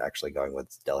 and actually going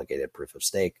with delegated proof of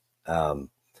stake.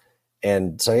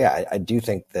 And so, yeah, I do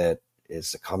think that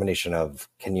it's a combination of,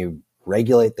 can you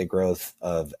regulate the growth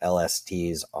of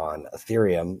LSTs on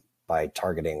Ethereum by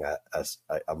targeting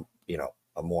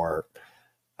a more,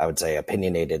 I would say,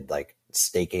 opinionated like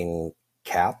staking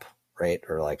cap, right?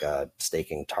 Or like a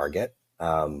staking target.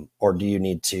 Or do you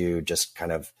need to just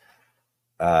kind of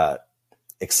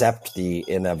accept the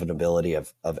inevitability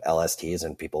of LSTs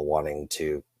and people wanting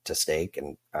to stake,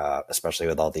 and especially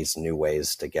with all these new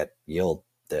ways to get yield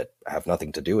that have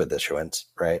nothing to do with issuance,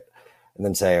 right? And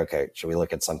then say, okay, should we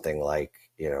look at something like,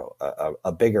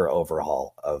 a bigger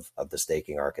overhaul of the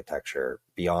staking architecture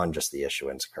beyond just the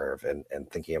issuance curve, and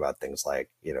thinking about things like,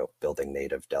 building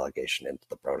native delegation into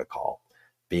the protocol,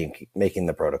 making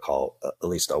the protocol at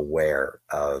least aware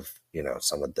of,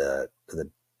 some of the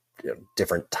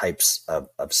different types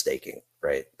of staking,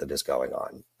 right, that is going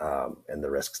on, and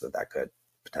the risks that could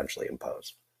potentially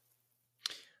impose.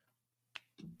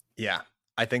 Yeah,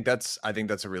 I think that's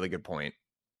a really good point.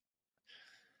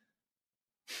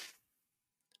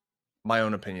 My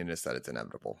own opinion is that it's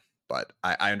inevitable, but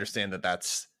I understand that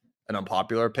that's an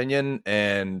unpopular opinion,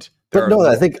 and but no,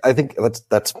 I think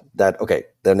that's that. Okay,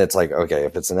 then it's like, okay,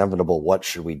 if it's inevitable, what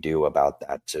should we do about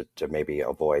that to maybe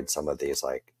avoid some of these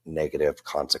like negative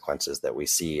consequences that we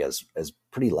see as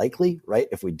pretty likely, right?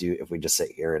 If we just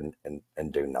sit here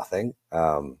and do nothing,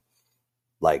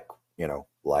 like,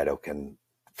 Lido can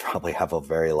probably have a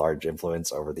very large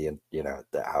influence over the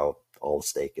how all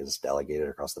stake is delegated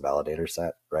across the validator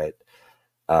set, right?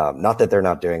 Not that they're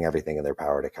not doing everything in their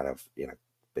power to kind of,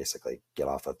 basically get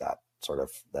off of that sort of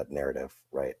that narrative,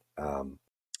 right?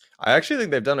 I actually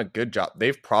think they've done a good job.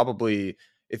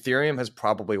 Ethereum has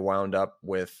probably wound up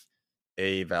with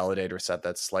a validator set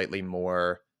that's slightly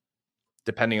more,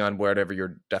 depending on whatever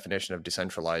your definition of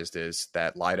decentralized is,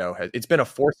 that Lido has. It's been a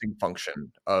forcing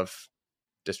function of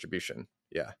distribution.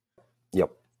 Yeah.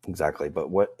 Yep, exactly. But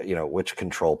which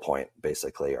control point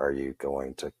basically are you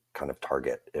going to kind of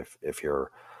target if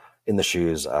you're in the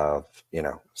shoes of,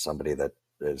 somebody that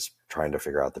is trying to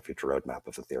figure out the future roadmap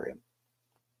of Ethereum?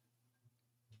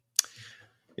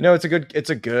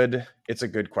 It's a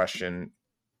good question.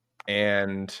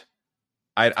 And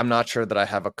I'm not sure that I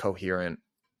have a coherent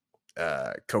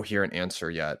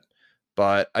answer yet,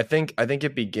 but I think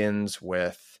it begins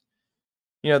with,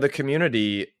 the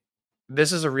community.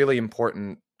 This is a really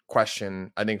important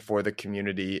question, I think, for the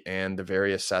community and the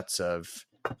various sets of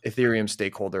Ethereum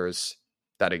stakeholders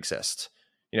that exist.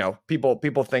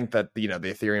 People think that the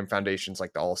Ethereum Foundation's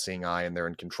like the all-seeing eye and they're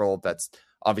in control. That's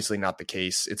obviously not the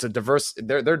case. It's a diverse.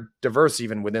 They're diverse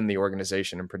even within the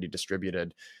organization and pretty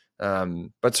distributed.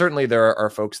 But certainly there are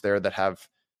folks there that have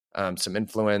some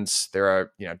influence. There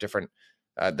are different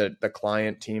the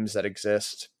client teams that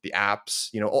exist, the apps.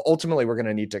 Ultimately we're going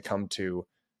to need to come to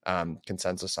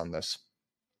consensus on this.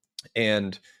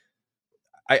 And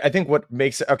I think what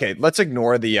makes it, okay, let's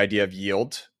ignore the idea of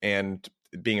yield and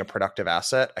being a productive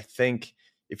asset. I think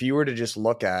if you were to just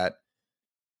look at,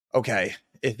 okay,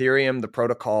 Ethereum, the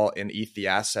protocol, and ETH, the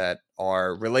asset,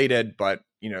 are related, but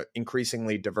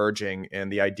increasingly diverging.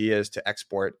 And the idea is to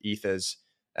export ETH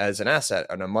as an asset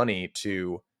and a money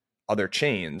to other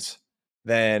chains.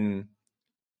 Then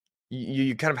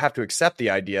you kind of have to accept the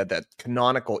idea that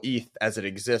canonical ETH as it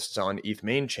exists on ETH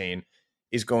main chain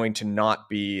is going to not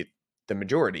be the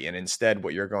majority. And instead,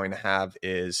 what you're going to have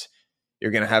is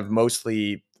you're going to have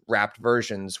mostly wrapped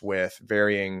versions with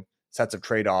varying sets of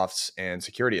trade-offs and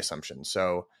security assumptions.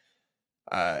 So,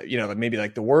 maybe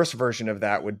like the worst version of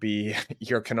that would be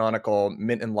your canonical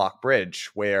mint and lock bridge,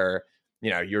 where,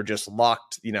 you're just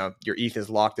locked, your ETH is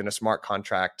locked in a smart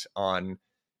contract on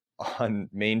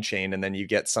main chain, and then you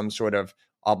get some sort of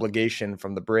obligation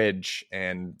from the bridge,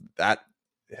 and that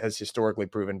has historically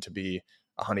proven to be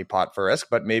a honeypot for risk.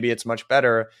 But maybe it's much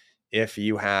better if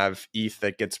you have ETH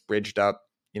that gets bridged up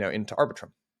into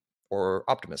Arbitrum or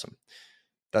Optimism.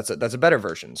 That's a better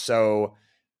version. So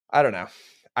I don't know.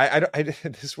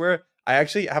 This is where I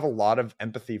actually have a lot of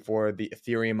empathy for the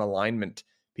Ethereum alignment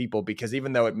people, because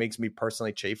even though it makes me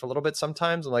personally chafe a little bit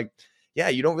sometimes, I'm like, yeah,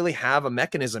 you don't really have a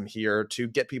mechanism here to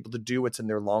get people to do what's in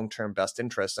their long-term best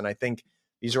interest. And I think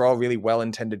these are all really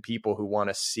well-intended people who want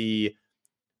to see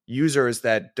users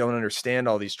that don't understand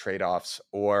all these trade-offs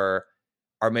or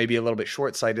are maybe a little bit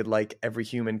short-sighted, like every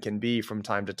human can be from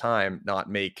time to time, not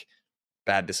make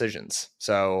bad decisions.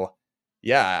 So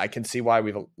yeah, I can see why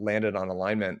we've landed on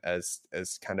alignment as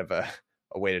kind of a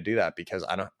way to do that, because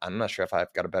I'm not sure if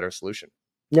I've got a better solution.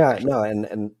 Yeah, actually. no,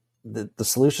 and the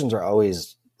solutions are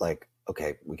always like,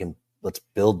 okay, let's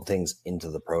build things into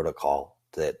the protocol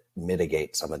that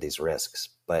mitigate some of these risks.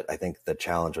 But I think the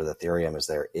challenge with Ethereum is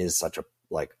there is such a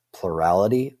like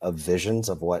plurality of visions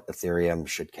of what Ethereum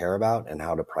should care about and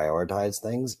how to prioritize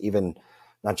things, even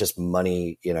not just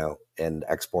money, and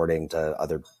exporting to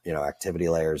other, activity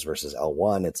layers versus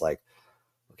L1. It's like,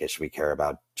 okay, should we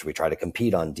try to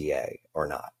compete on DA or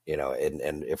not?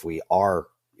 And if we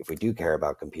do care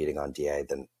about competing on DA,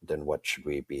 then what should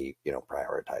we be,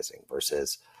 prioritizing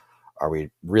versus are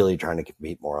we really trying to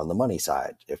compete more on the money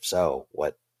side? If so,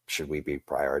 what should we be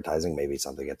prioritizing? Maybe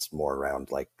something that's more around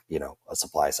like, a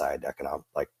supply side economic,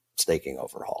 like staking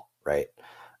overhaul, right?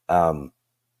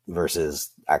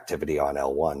 Versus activity on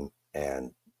L1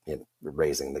 and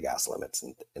raising the gas limits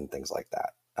and things like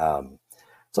that.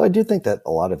 So I do think that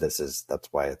a lot of this that's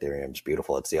why Ethereum is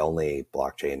beautiful. It's the only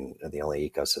blockchain, the only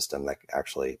ecosystem that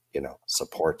actually,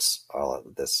 supports all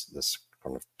of this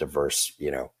kind of diverse,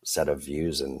 set of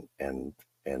views and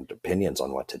opinions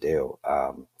on what to do.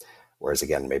 Whereas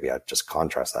again, maybe I just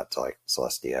contrast that to like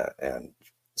Celestia and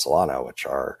Solana, which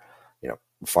are,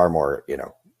 far more,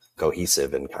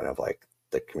 cohesive and kind of like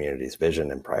the community's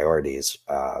vision and priorities.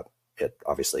 It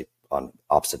obviously on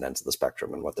opposite ends of the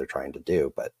spectrum and what they're trying to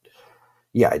do, but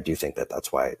yeah, I do think that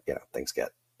that's why, things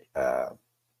get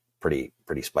pretty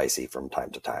spicy from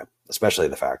time to time, especially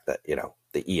the fact that,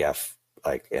 the EF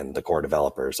and the core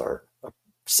developers are a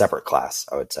separate class,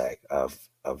 I would say, of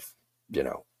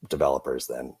developers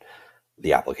than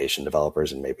the application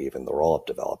developers and maybe even the roll-up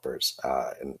developers,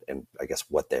 and I guess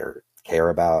what they care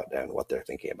about and what they're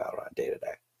thinking about on a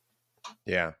day-to-day.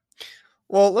 Yeah.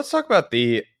 Well, let's talk about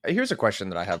here's a question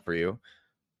that I have for you.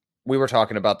 We were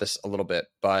talking about this a little bit,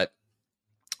 but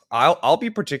I'll be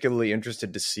particularly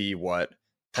interested to see what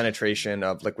penetration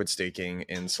of liquid staking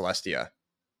in Celestia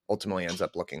ultimately ends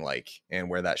up looking like and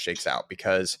where that shakes out.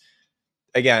 Because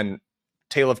again,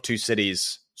 tale of two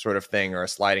cities sort of thing, or a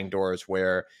sliding doors,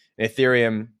 where in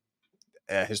Ethereum,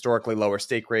 historically lower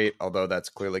stake rate, although that's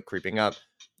clearly creeping up,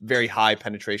 very high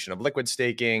penetration of liquid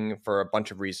staking for a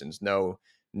bunch of reasons. No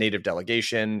native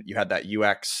delegation. You had that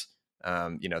UX,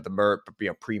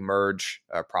 the pre-merge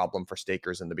problem for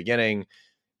stakers in the beginning.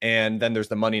 And then there's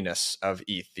the moneyness of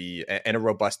ETH, and a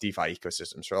robust DeFi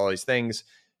ecosystem. So all these things.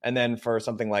 And then for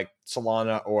something like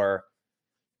Solana or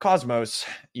Cosmos,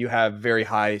 you have very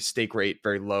high stake rate,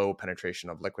 very low penetration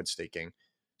of liquid staking.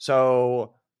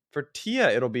 So for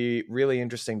TIA, it'll be really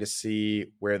interesting to see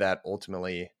where that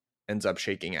ultimately ends up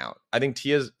shaking out. I think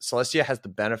Celestia has the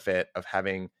benefit of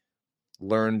having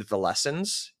learned the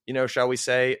lessons, shall we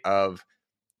say, of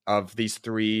these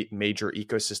three major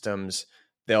ecosystems.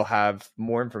 They'll have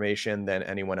more information than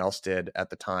anyone else did at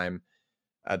the time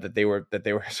that they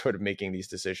were sort of making these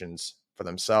decisions for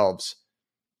themselves.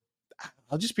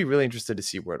 I'll just be really interested to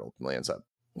see where it ultimately ends up.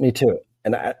 Me too.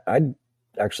 And I'd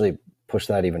actually push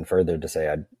that even further to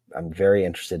say I'm very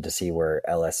interested to see where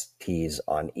LSTs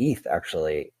on ETH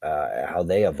actually, how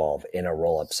they evolve in a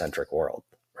roll-up centric world,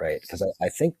 right? Because I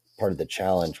think part of the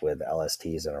challenge with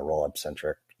LSTs in a roll-up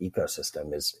centric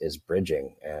ecosystem is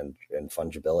bridging and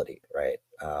fungibility, right?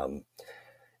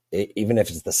 Even if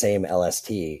it's the same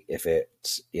LST, if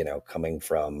it's, coming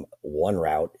from one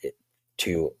route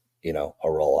to, a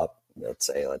roll-up, let's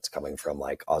say it's coming from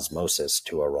like osmosis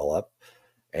to a roll-up,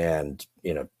 and,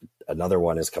 another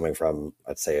one is coming from,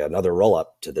 let's say, another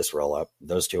roll-up to this roll-up,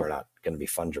 those two are not going to be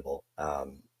fungible.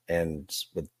 And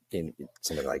with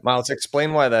something like Miles,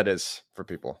 explain why that is for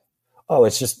people. Oh,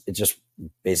 it's just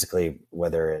basically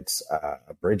whether it's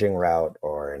a bridging route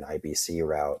or an IBC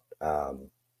route,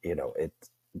 it's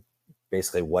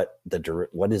basically what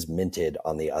is minted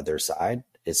on the other side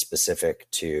is specific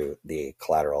to the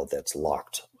collateral that's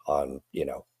locked on,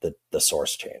 the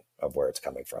source chain of where it's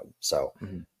coming from. So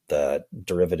the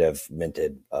derivative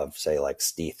minted of, say, like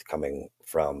Steth coming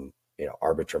from,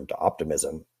 Arbitrum to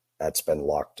Optimism, that's been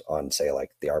locked on, say,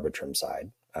 like the Arbitrum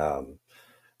side.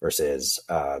 Versus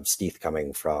Steth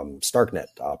coming from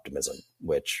Starknet to Optimism,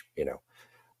 which,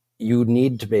 you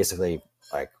need to basically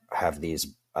like have these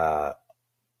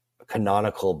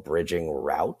canonical bridging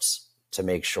routes to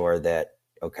make sure that,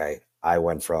 okay, I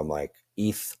went from like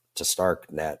ETH to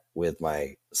Starknet with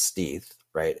my Steth,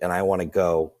 right? And I want to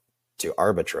go to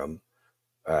Arbitrum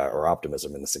or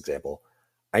Optimism in this example.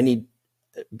 I need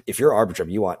if you're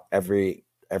Arbitrum, you want every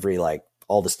like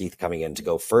all this ETH coming in to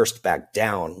go first back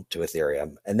down to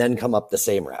Ethereum and then come up the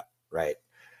same route, right?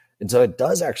 And so it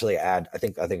does actually add, I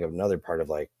think another part of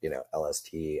like,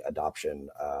 LST adoption,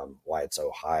 why it's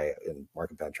so high in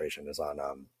market penetration is on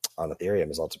Ethereum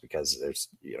is also because there's,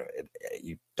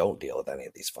 you don't deal with any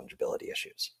of these fungibility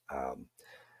issues.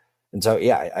 And so,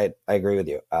 yeah, I agree with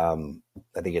you.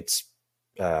 I think it's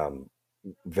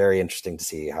very interesting to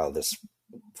see how this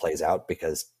plays out,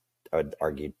 because I would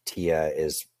argue TIA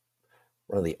is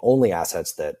one of the only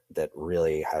assets that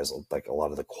really has like a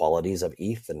lot of the qualities of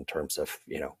ETH in terms of,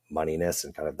 moneyness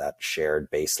and kind of that shared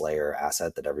base layer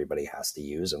asset that everybody has to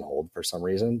use and hold for some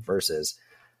reason, versus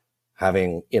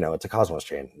having, it's a Cosmos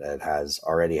chain that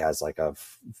already has like a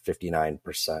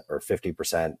 59% or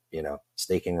 50%,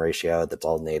 staking ratio that's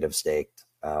all native staked.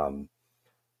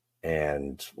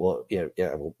 And we'll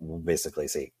basically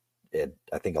see it.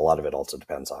 I think a lot of it also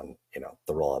depends on,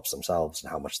 the rollups themselves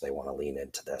and how much they want to lean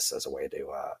into this as a way to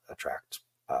attract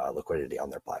liquidity on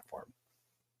their platform.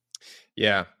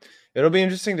 Yeah, it'll be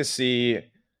interesting to see.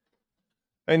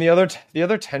 I mean, the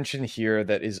other tension here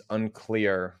that is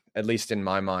unclear, at least in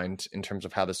my mind, in terms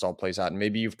of how this all plays out, and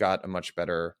maybe you've got a much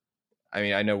better. I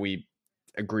mean, I know we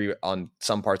agree on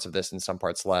some parts of this and some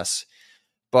parts less,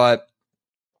 but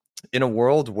in a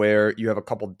world where you have a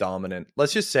couple dominant,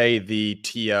 let's just say the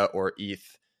TIA or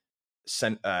ETH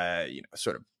sort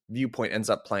of viewpoint ends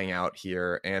up playing out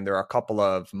here, and there are a couple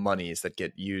of monies that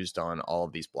get used on all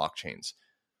of these blockchains.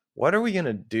 What are we going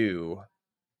to do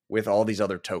with all these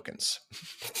other tokens?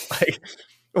 Like,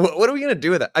 what are we going to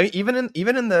do with it? I mean,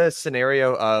 even in the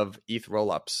scenario of ETH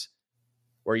rollups,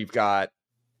 where you've got,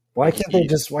 why can't they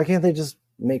just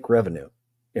make revenue?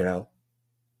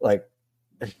 Like,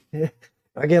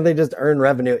 why can't they just earn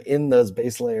revenue in those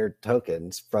base layer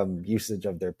tokens from usage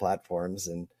of their platforms?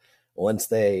 And once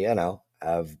they,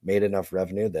 have made enough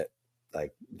revenue that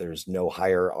like there's no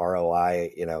higher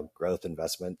ROI, growth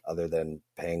investment other than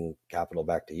paying capital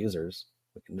back to users,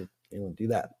 we can, do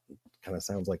that. It kind of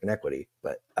sounds like an equity,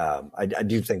 but I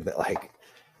do think that like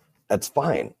that's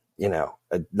fine.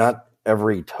 Not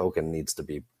every token needs to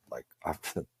be like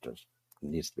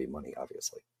needs to be money,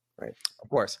 obviously. Right. Of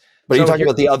course. But so you're talking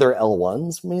about the other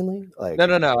L1s mainly? Like No.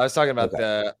 I was talking about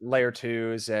the layer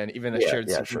 2s and even the shared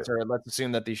sequencer. Sure. Let's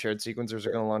assume that these shared sequencers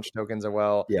are going to launch tokens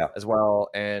as well.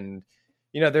 And,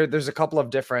 there's a couple of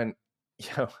different,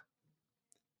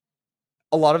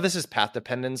 a lot of this is path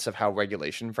dependence of how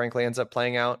regulation, frankly, ends up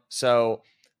playing out. So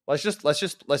let's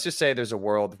just say there's a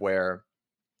world where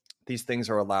these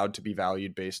things are allowed to be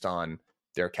valued based on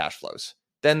their cash flows.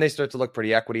 Then they start to look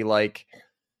pretty equity-like.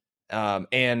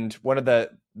 And one of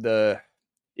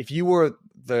if you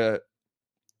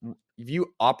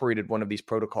operated one of these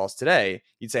protocols today,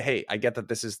 you'd say, hey, I get that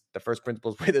this is the first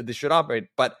principles way that this should operate,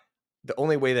 but the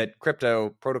only way that crypto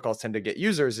protocols tend to get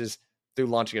users is through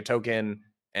launching a token.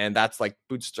 And that's like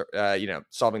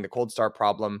solving the cold start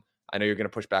problem. I know you're going to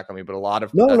push back on me, but a lot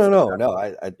of no.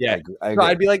 I agree.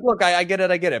 I'd be like, look, I get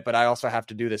it, but I also have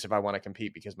to do this if I want to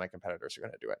compete because my competitors are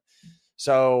going to do it.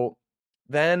 So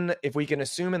then if we can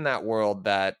assume in that world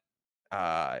that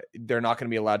they're not going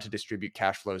to be allowed to distribute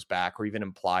cash flows back, or even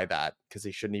imply that, because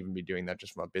they shouldn't even be doing that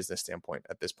just from a business standpoint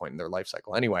at this point in their life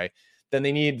cycle anyway, then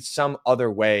they need some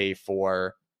other way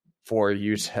for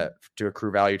you to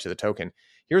accrue value to the token.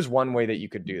 Here's one way that you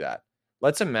could do that.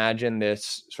 Let's imagine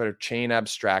this sort of chain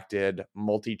abstracted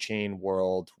multi-chain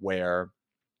world where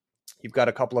you've got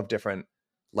a couple of different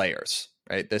layers,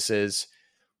 right? This is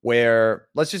where,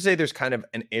 let's just say there's kind of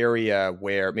an area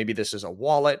where maybe this is a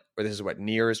wallet, or this is what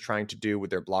Near is trying to do with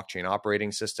their blockchain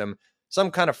operating system,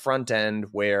 some kind of front end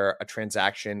where a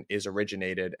transaction is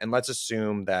originated. And let's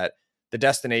assume that the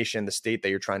destination, the state that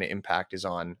you're trying to impact, is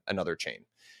on another chain.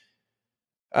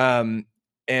 And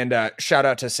shout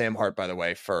out to Sam Hart, by the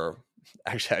way,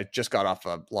 actually, I just got off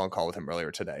a long call with him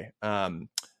earlier today.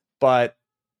 But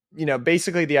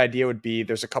basically the idea would be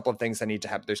there's a couple of things that need to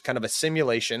happen. There's kind of a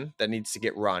simulation that needs to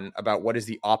get run about what is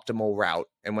the optimal route.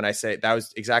 And when I say that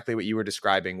was exactly what you were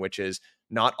describing, which is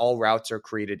not all routes are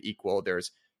created equal.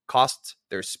 There's cost,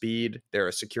 there's speed, there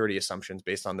are security assumptions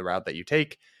based on the route that you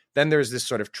take. Then there's this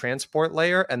sort of transport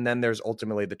layer. And then there's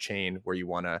ultimately the chain where you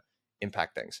want to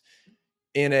impact things.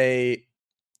 In a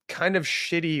kind of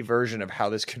shitty version of how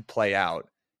this could play out,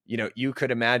 you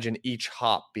could imagine each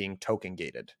hop being token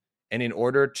gated. And in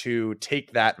order to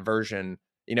take that version,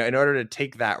 in order to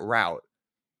take that route,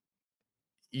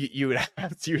 you'd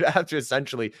have to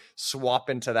essentially swap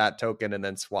into that token and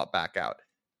then swap back out.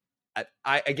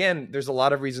 Again, there's a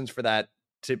lot of reasons for that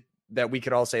that we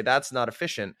could all say that's not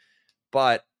efficient,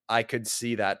 but I could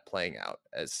see that playing out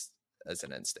as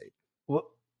an end state.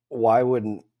 Why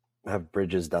wouldn't have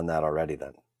Bridges done that already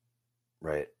then?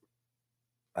 Right.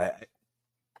 I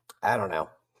I don't know.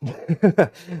 If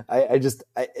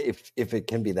it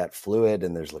can be that fluid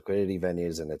and there's liquidity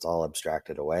venues and it's all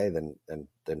abstracted away, then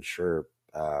sure,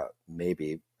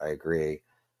 maybe I agree.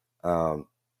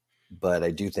 But I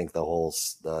do think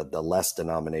the less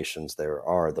denominations there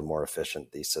are, the more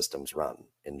efficient these systems run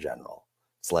in general.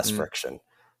 It's less friction.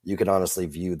 You could honestly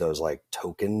view those like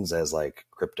tokens as like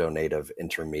crypto native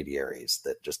intermediaries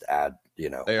that just add,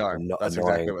 They are. That's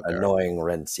exactly what they are. Annoying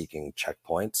rent seeking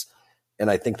checkpoints. And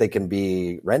I think they can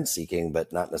be rent seeking,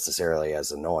 but not necessarily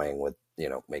as annoying with,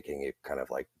 making it kind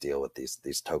of like deal with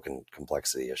these token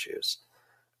complexity issues.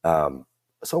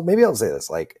 So maybe I'll say this,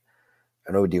 like,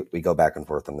 I know we go back and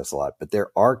forth on this a lot, but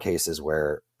there are cases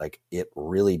where like it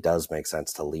really does make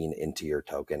sense to lean into your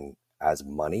token as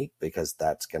money, because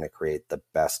that's going to create the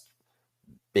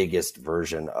biggest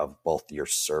version of both your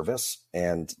service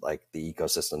and like the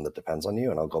ecosystem that depends on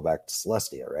you. And I'll go back to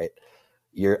Celestia, right?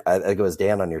 I think it was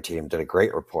Dan on your team did a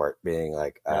great report being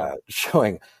like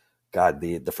showing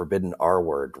the forbidden R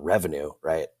word revenue,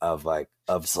 right, of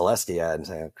Celestia, and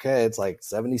saying, okay, it's like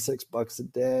 $76 a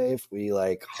day. If we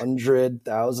like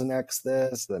 100,000x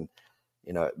this, then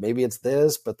maybe it's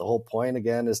this, but the whole point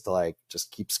again is to like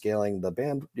just keep scaling the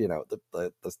band,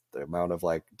 the amount of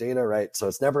like data, right? So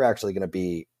it's never actually going to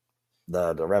be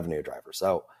the revenue driver.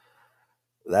 So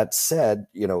that said,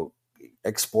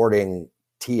 exporting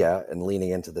TIA and leaning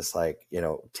into this like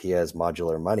TIA's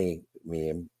modular money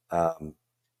meme,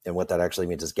 and what that actually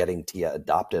means is getting TIA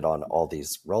adopted on all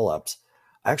these rollups.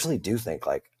 I actually do think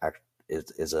like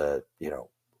is a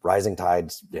rising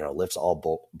tides lifts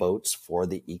all boats for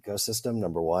the ecosystem.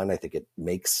 Number one, I think it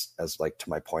makes, as like to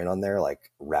my point on there,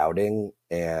 like routing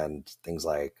and things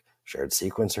like shared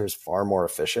sequencers far more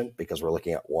efficient, because we're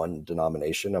looking at one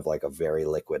denomination of like a very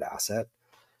liquid asset.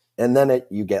 And then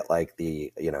you get like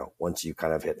the, once you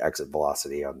kind of hit exit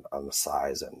velocity on the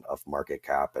size and of market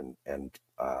cap and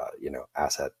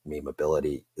asset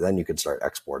memeability, then you can start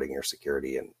exporting your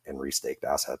security and restaked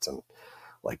assets. And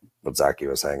like what Zaki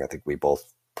was saying, I think we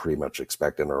both pretty much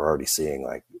expect and are already seeing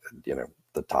like,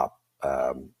 the top,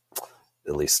 at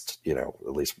least at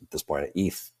this point,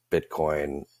 ETH,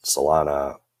 Bitcoin,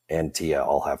 Solana, and TIA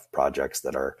all have projects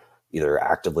that are either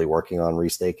actively working on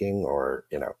restaking or,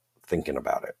 thinking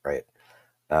about it, right?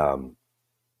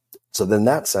 So then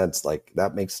that sense, like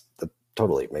that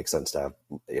totally makes sense to have,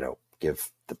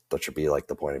 that should be like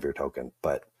the point of your token.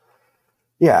 But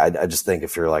yeah, I just think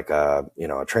if you're like a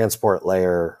transport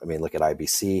layer, I mean, look at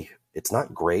IBC. It's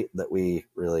not great that we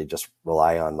really just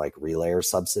rely on like relayer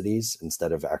subsidies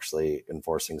instead of actually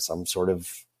enforcing some sort of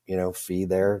fee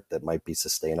there that might be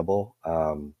sustainable.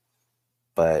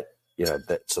 But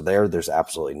so there's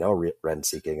absolutely no rent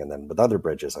seeking. And then with other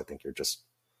bridges, I think you're just,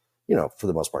 for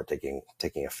the most part, taking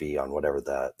a fee on whatever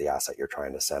the asset you're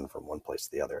trying to send from one place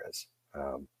to the other is.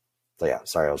 So yeah,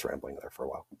 sorry, I was rambling there for a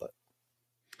while, but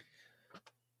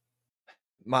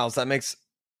Miles, that makes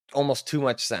almost too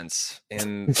much sense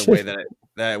in the way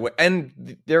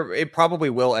and it probably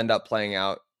will end up playing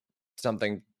out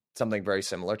something very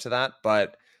similar to that.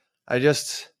 But I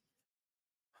just,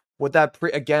 with that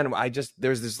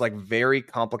there's this like very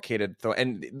complicated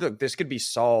and look, this could be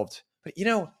solved, but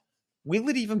will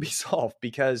it even be solved?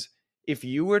 Because if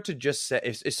you were to just say,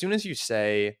 as soon as you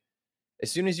say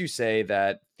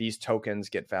that these tokens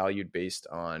get valued based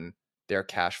on their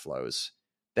cash flows,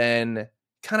 then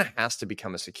kind of has to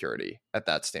become a security at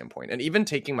that standpoint. And even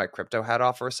taking my crypto hat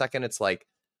off for a second, it's like,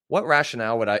 what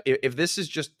rationale would if this is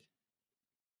just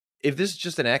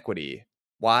an equity,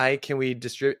 why can we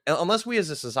distribute, unless we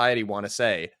as a society want to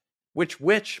say, which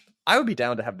I would be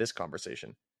down to have this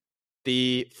conversation,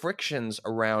 the frictions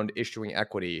around issuing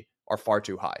equity are far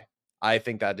too high. I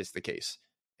think that is the case.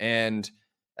 And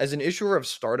as an issuer of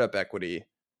startup equity,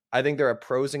 I think there are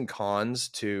pros and cons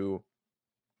to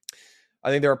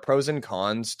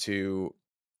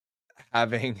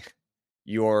having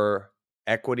your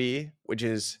equity, which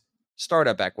is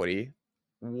startup equity,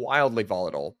 wildly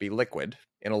volatile, be liquid.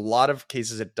 In a lot of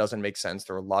cases, it doesn't make sense.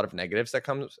 There are a lot of negatives that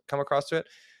come across to it.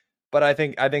 But I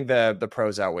think the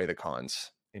pros outweigh the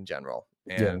cons in general.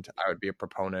 And I would be a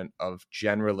proponent of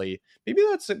generally, maybe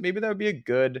that would be a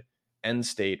good end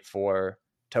state for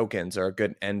tokens, or a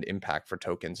good end impact for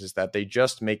tokens, is that they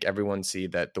just make everyone see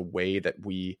that the way that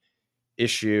we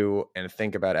issue and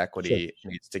think about equity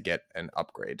needs to get an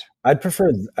upgrade. I'd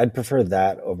prefer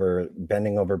that over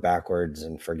bending over backwards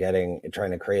and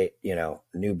trying to create,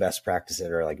 new best practices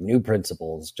or like new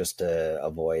principles just to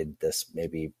avoid this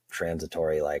maybe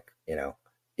transitory, like,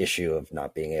 issue of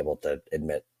not being able to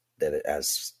admit that it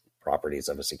has properties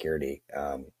of a security.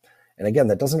 And again,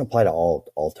 that doesn't apply to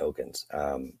all tokens.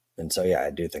 And so, yeah, I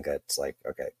do think that's like,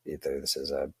 okay, either this is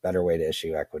a better way to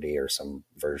issue equity or some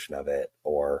version of it,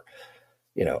 or,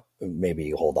 maybe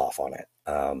you hold off on it.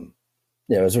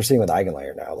 As we're seeing with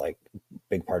Eigenlayer now, like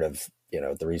big part of,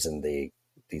 the reason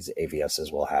these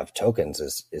AVSs will have tokens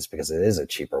is because it is a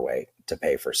cheaper way to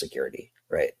pay for security,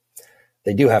 right?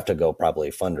 They do have to go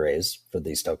probably fundraise for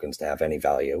these tokens to have any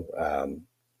value.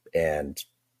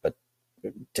 But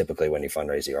typically when you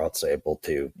fundraise, you're also able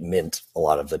to mint a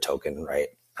lot of the token, right?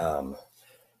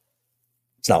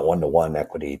 It's not one-to-one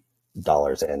equity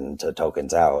dollars into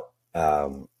tokens out.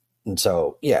 And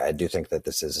so, yeah, I do think that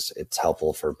it's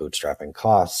helpful for bootstrapping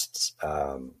costs,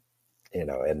 and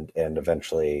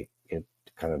eventually it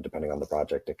kind of, depending on the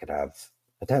project, it could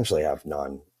potentially have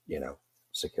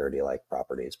security like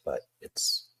properties, but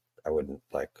I wouldn't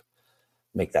like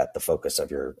make that the focus of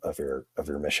your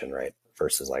mission, right?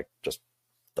 Versus like just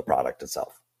the product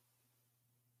itself.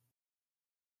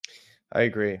 I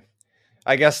agree.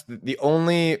 I guess the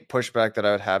only pushback that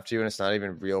I would have to you, and it's not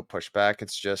even real pushback,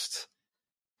 it's just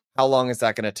how long is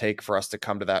that going to take for us to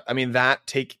come to that? I mean,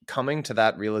 coming to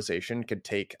that realization could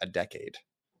take a decade.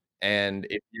 And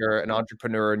if you're an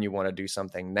entrepreneur and you want to do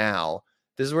something now,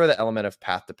 this is where the element of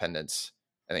path dependence,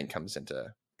 I think, comes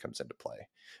into play.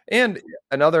 And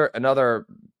another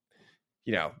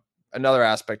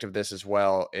aspect of this as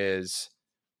well is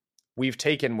we've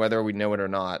taken, whether we know it or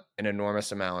not, an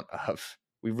enormous amount of,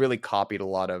 we've really copied a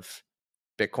lot of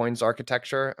Bitcoin's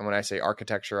architecture. And when I say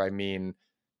architecture, I mean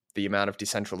the amount of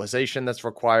decentralization that's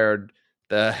required,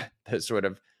 the sort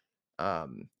of,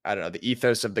 the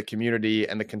ethos of the community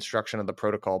and the construction of the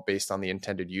protocol based on the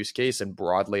intended use case, and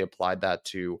broadly applied that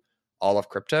to all of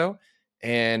crypto.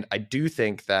 And I do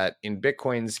think that in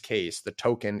Bitcoin's case, the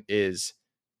token is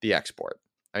the export.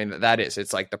 I mean,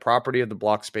 it's like the property of the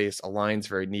block space aligns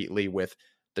very neatly with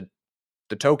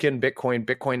the token Bitcoin.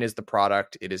 Bitcoin is the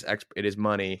product. It is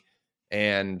money.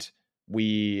 And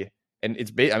the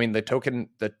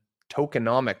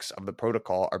tokenomics of the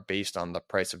protocol are based on the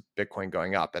price of Bitcoin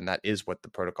going up. And that is what the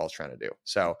protocol is trying to do.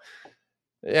 So,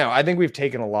 I think we've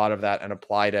taken a lot of that and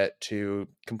applied it to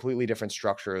completely different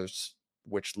structures,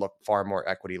 which look far more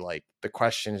equity-like. The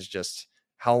question is just,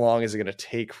 how long is it going to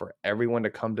take for everyone to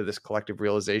come to this collective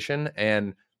realization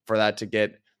and for that to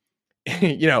get,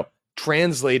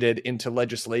 translated into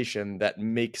legislation that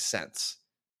makes sense?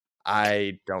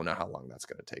 I don't know how long that's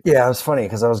going to take. Yeah, it was funny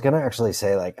because I was going to actually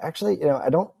say, I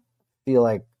don't feel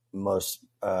like most,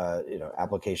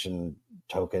 application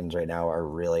tokens right now are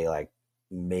really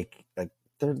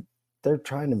they're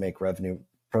trying to make revenue.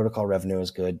 Protocol revenue is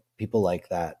good. People like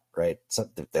that, right? So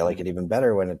they like it even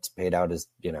better when it's paid out as,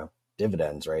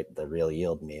 dividends, right? The real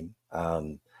yield meme.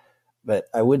 But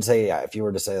I would say, yeah, if you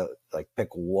were to say, like, pick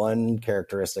one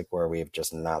characteristic where we've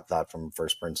just not thought from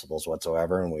first principles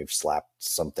whatsoever, and we've slapped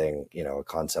something, a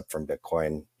concept from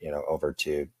Bitcoin, over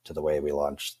to the way we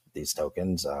launch these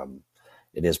tokens,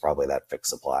 it is probably that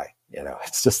fixed supply.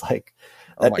 It's just like,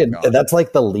 that's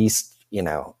like the least,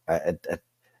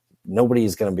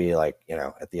 nobody's going to be like,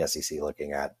 at the SEC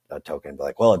looking at a token and be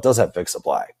like, well, it does have fixed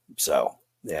supply. So,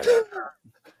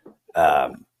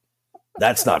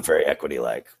 that's not very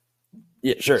equity-like.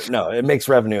 Yeah, sure. No, it makes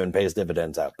revenue and pays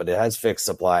dividends out, but it has fixed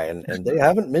supply, and they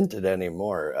haven't minted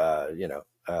anymore.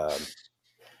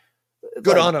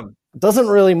 Good on them. Doesn't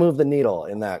really move the needle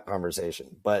in that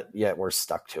conversation, but yet we're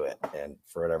stuck to it, and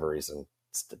for whatever reason,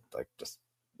 it's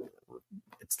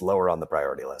lower on the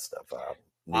priority list of.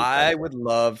 I would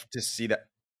love to see that.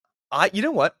 You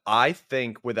know what? I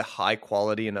think with a high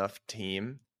quality enough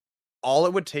team, all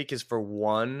it would take is for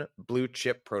one blue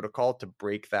chip protocol to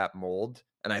break that mold.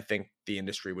 And I think the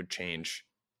industry would change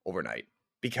overnight,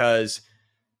 because,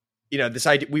 this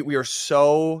idea, we are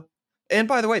so, and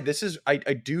by the way, this is, I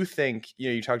do think,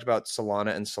 you talked about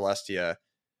Solana and Celestia.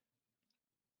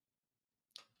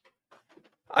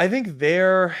 I think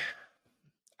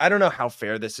I don't know how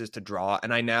fair this is to draw.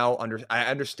 And I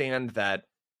understand that,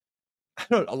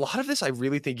 a lot of this, I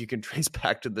really think you can trace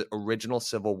back to the original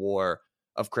civil war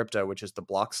of crypto, which is the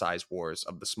block size wars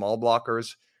of the small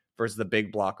blockers versus the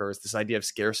big blockers, this idea of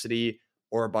scarcity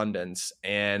or abundance.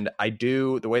 And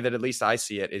the way that at least I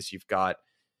see it is, you've got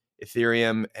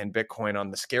Ethereum and Bitcoin on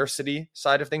the scarcity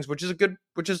side of things, which is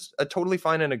a totally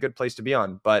fine and a good place to be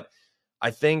on. But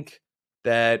I think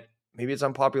that maybe it's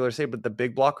unpopular to say, but the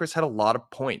big blockers had a lot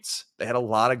of points. They had a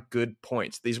lot of good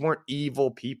points. These weren't evil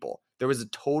people. There was a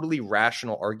totally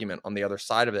rational argument on the other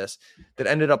side of this that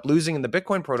ended up losing in the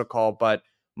Bitcoin protocol. But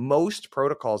most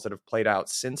protocols that have played out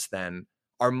since then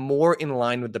are more in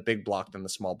line with the big block than the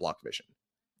small block vision.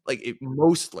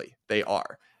 Mostly they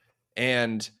are.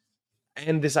 And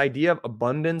this idea of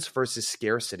abundance versus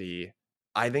scarcity,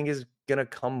 I think, is going to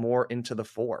come more into the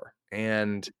fore.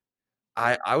 And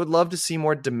I would love to see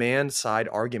more demand side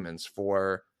arguments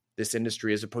for this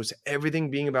industry, as opposed to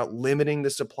everything being about limiting the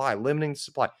supply.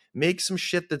 Make some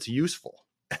shit that's useful.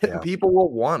 Yeah. People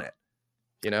will want it,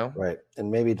 you know? Right. And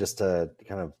maybe just to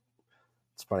kind of,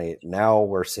 it's funny, now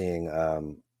we're seeing,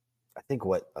 I think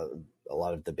what a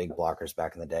lot of the big blockers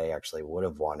back in the day actually would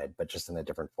have wanted, but just in a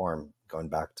different form, going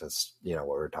back to, what we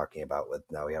were talking about with,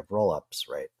 now we have rollups,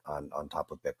 right, on top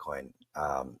of Bitcoin.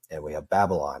 And we have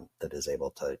Babylon that is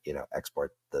able to,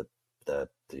 export the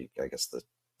I guess the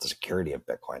security of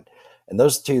Bitcoin. And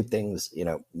those two things,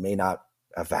 may not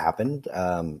have happened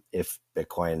if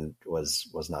Bitcoin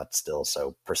was not still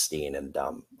so pristine and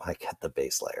dumb, like at the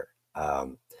base layer.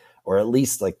 Or at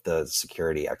least like the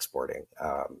security exporting.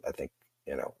 I think,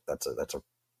 that's a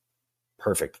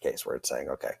perfect case where it's saying,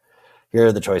 okay, here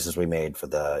are the choices we made for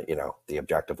the, the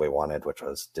objective we wanted, which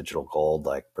was digital gold,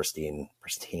 like pristine,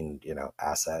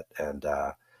 asset. And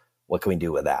what can we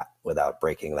do with that without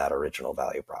breaking that original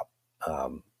value prop?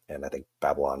 And I think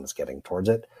Babylon is getting towards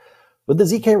it. With the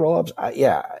ZK rollups,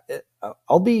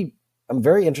 I'm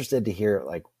very interested to hear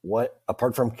like what,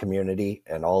 apart from community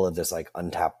and all of this like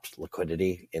untapped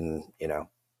liquidity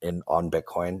on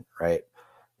Bitcoin, right?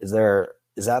 Is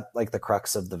that like the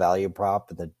crux of the value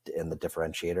prop and the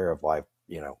differentiator of why,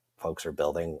 folks are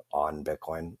building on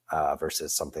Bitcoin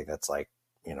versus something that's like,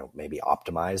 maybe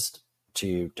optimized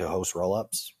to host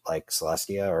rollups like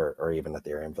Celestia or even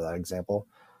Ethereum for that example?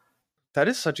 That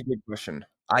is such a good question.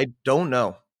 I don't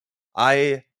know.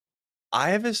 I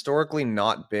have historically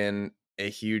not been a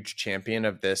huge champion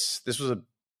of this. This was a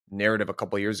narrative a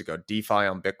couple of years ago, DeFi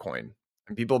on Bitcoin.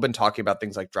 And people have been talking about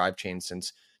things like drive chains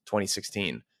since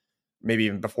 2016, maybe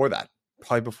even before that,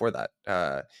 probably before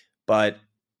that. But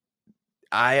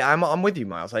I'm with you,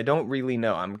 Miles. I don't really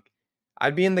know.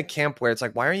 I'd be in the camp where it's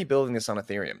like, why are you building this on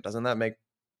Ethereum? Doesn't that make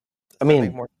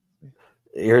more?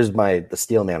 Here's the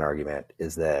Steelman argument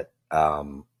is that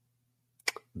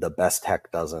the best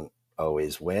tech doesn't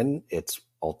always win. It's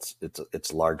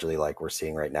largely like we're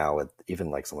seeing right now with even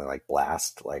like something like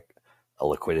Blast, like a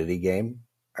liquidity game,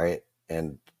 right?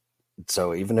 And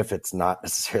so even if it's not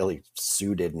necessarily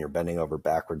suited and you're bending over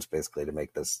backwards basically to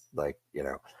make this like,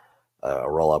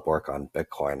 a roll up work on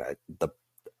Bitcoin,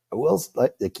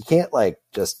 you can't like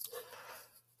just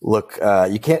look,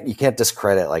 you can't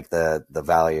discredit like the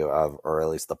value of, or at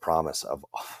least the promise of,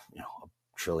 $1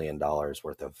 trillion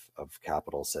worth of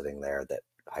capital sitting there that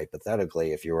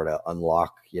hypothetically, if you were to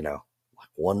unlock, like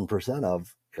 1%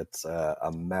 of, it's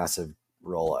a massive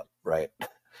roll up, right?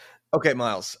 Okay,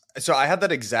 Miles. So I had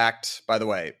that exact, by the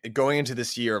way, going into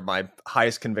this year, my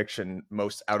highest conviction,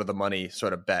 most out of the money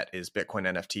sort of bet is Bitcoin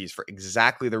NFTs for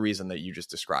exactly the reason that you just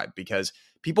described, because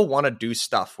people want to do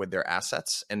stuff with their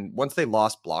assets. And once they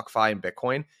lost BlockFi and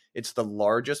Bitcoin, it's the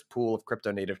largest pool of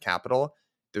crypto native capital.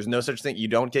 There's no such thing. You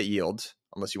don't get yield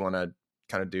unless you want to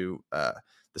kind of do the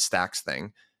stacks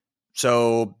thing.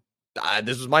 So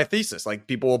this was my thesis. Like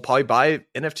people will probably buy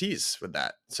NFTs with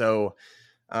that. So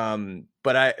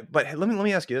but let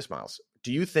me ask you this, Miles.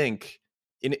 Do you think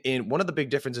in one of the big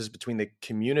differences between the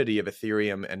community of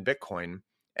Ethereum and Bitcoin,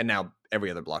 and now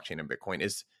every other blockchain in Bitcoin,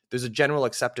 is there's a general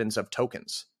acceptance of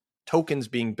tokens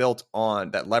being built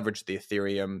on that leverage the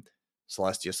Ethereum,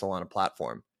 Celestia, Solana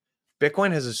platform.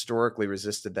 Bitcoin has historically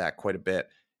resisted that quite a bit,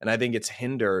 and I think it's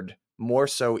hindered more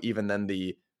so even than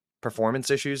the performance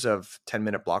issues of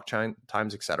 10-minute block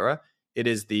times, etc. It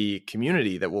is the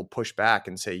community that will push back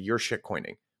and say, you're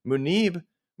shitcoining.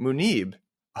 Munib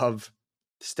of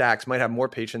Stacks might have more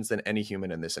patience than any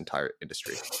human in this entire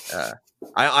industry.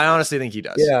 I honestly think he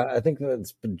does. Yeah, I think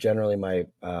that's generally my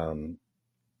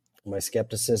my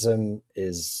skepticism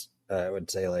is, I would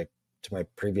say, like to my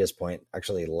previous point,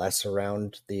 actually less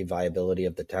around the viability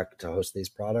of the tech to host these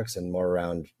products and more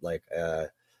around like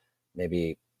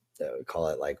maybe call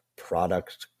it like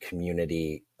product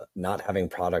community, not having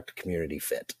product community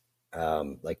fit,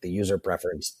 like the user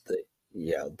preference, the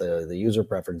user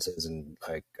preferences and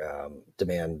like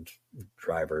demand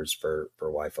drivers for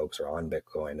why folks are on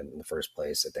Bitcoin in the first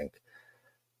place, I think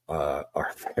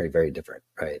are very, very different,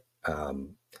 right?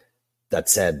 That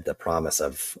said, the promise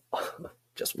of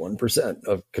just 1%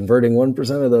 of converting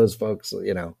 1% of those folks,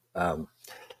 but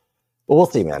we'll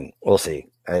see, man. We'll see.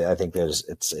 I think there's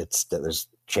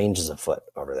changes afoot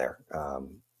over there,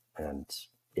 and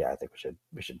yeah, I think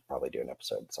we should probably do an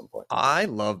episode at some point. I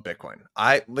love Bitcoin.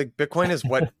 Bitcoin is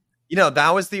what that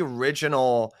was the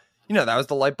original. That was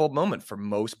the light bulb moment for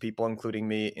most people, including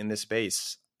me in this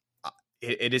space.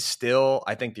 It is still.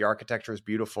 I think the architecture is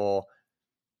beautiful.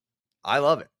 I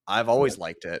love it. I've always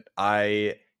liked it.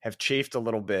 I have chafed a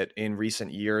little bit in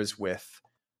recent years with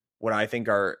what I think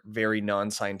are very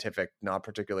non-scientific, not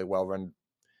particularly well-run,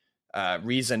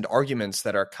 reasoned arguments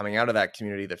that are coming out of that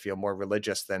community that feel more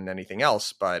religious than anything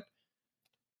else. But,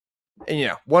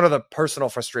 and, one of the personal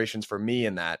frustrations for me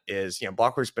in that is,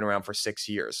 Blockworks been around for 6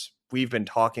 years. We've been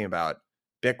talking about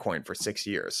Bitcoin for 6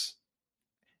 years.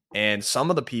 And some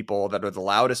of the people that are the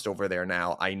loudest over there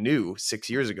now, I knew 6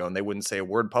 years ago, and they wouldn't say a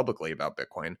word publicly about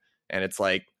Bitcoin. And it's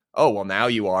like, oh, well, now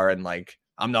you are. And like,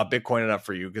 I'm not Bitcoin enough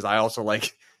for you because I also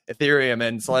like Ethereum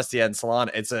and Celestia and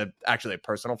Solana. It's actually a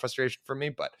personal frustration for me,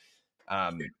 but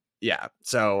yeah.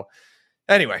 So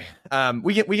anyway,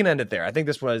 we can end it there. I think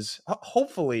this was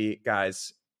hopefully,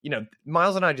 guys,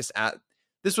 Miles and I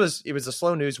it was a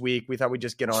slow news week. We thought we'd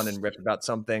just get on and rip about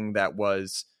something that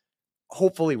was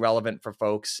hopefully relevant for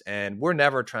folks. And we're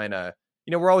never trying to,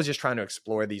 we're always just trying to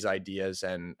explore these ideas.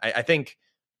 And I think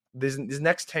this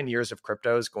next 10 years of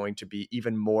crypto is going to be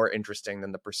even more interesting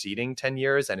than the preceding 10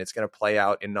 years. And it's going to play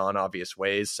out in non-obvious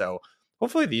ways. So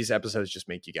hopefully these episodes just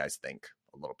make you guys think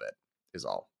a little bit is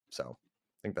all. So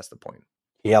I think that's the point.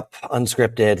 Yep.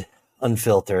 Unscripted,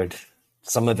 unfiltered.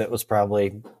 Some of it was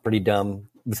probably pretty dumb,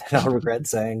 I regret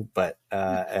saying, but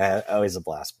always a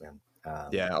blast, man.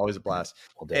 Yeah, always a blast.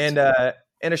 And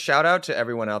a shout out to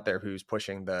everyone out there who's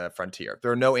pushing the frontier.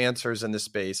 There are no answers in this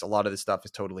space. A lot of this stuff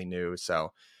is totally new.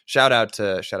 So shout out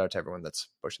to everyone that's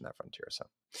pushing that frontier. So,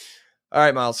 all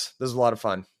right, Miles, this was a lot of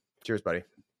fun. Cheers, buddy.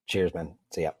 Cheers, man.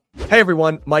 See ya. Hey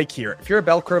everyone, Mike here. If you're a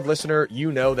Bell Curve listener,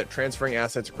 you know that transferring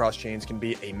assets across chains can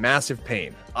be a massive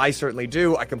pain. I certainly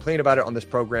do. I complain about it on this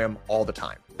program all the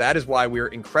time. That is why we're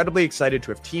incredibly excited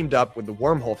to have teamed up with the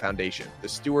Wormhole Foundation, the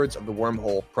stewards of the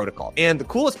Wormhole Protocol. And the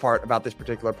coolest part about this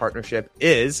particular partnership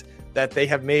is that they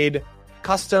have made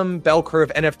custom Bell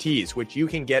Curve NFTs, which you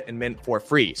can get and mint for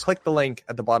free. So click the link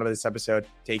at the bottom of this episode,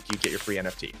 get your free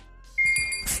NFT.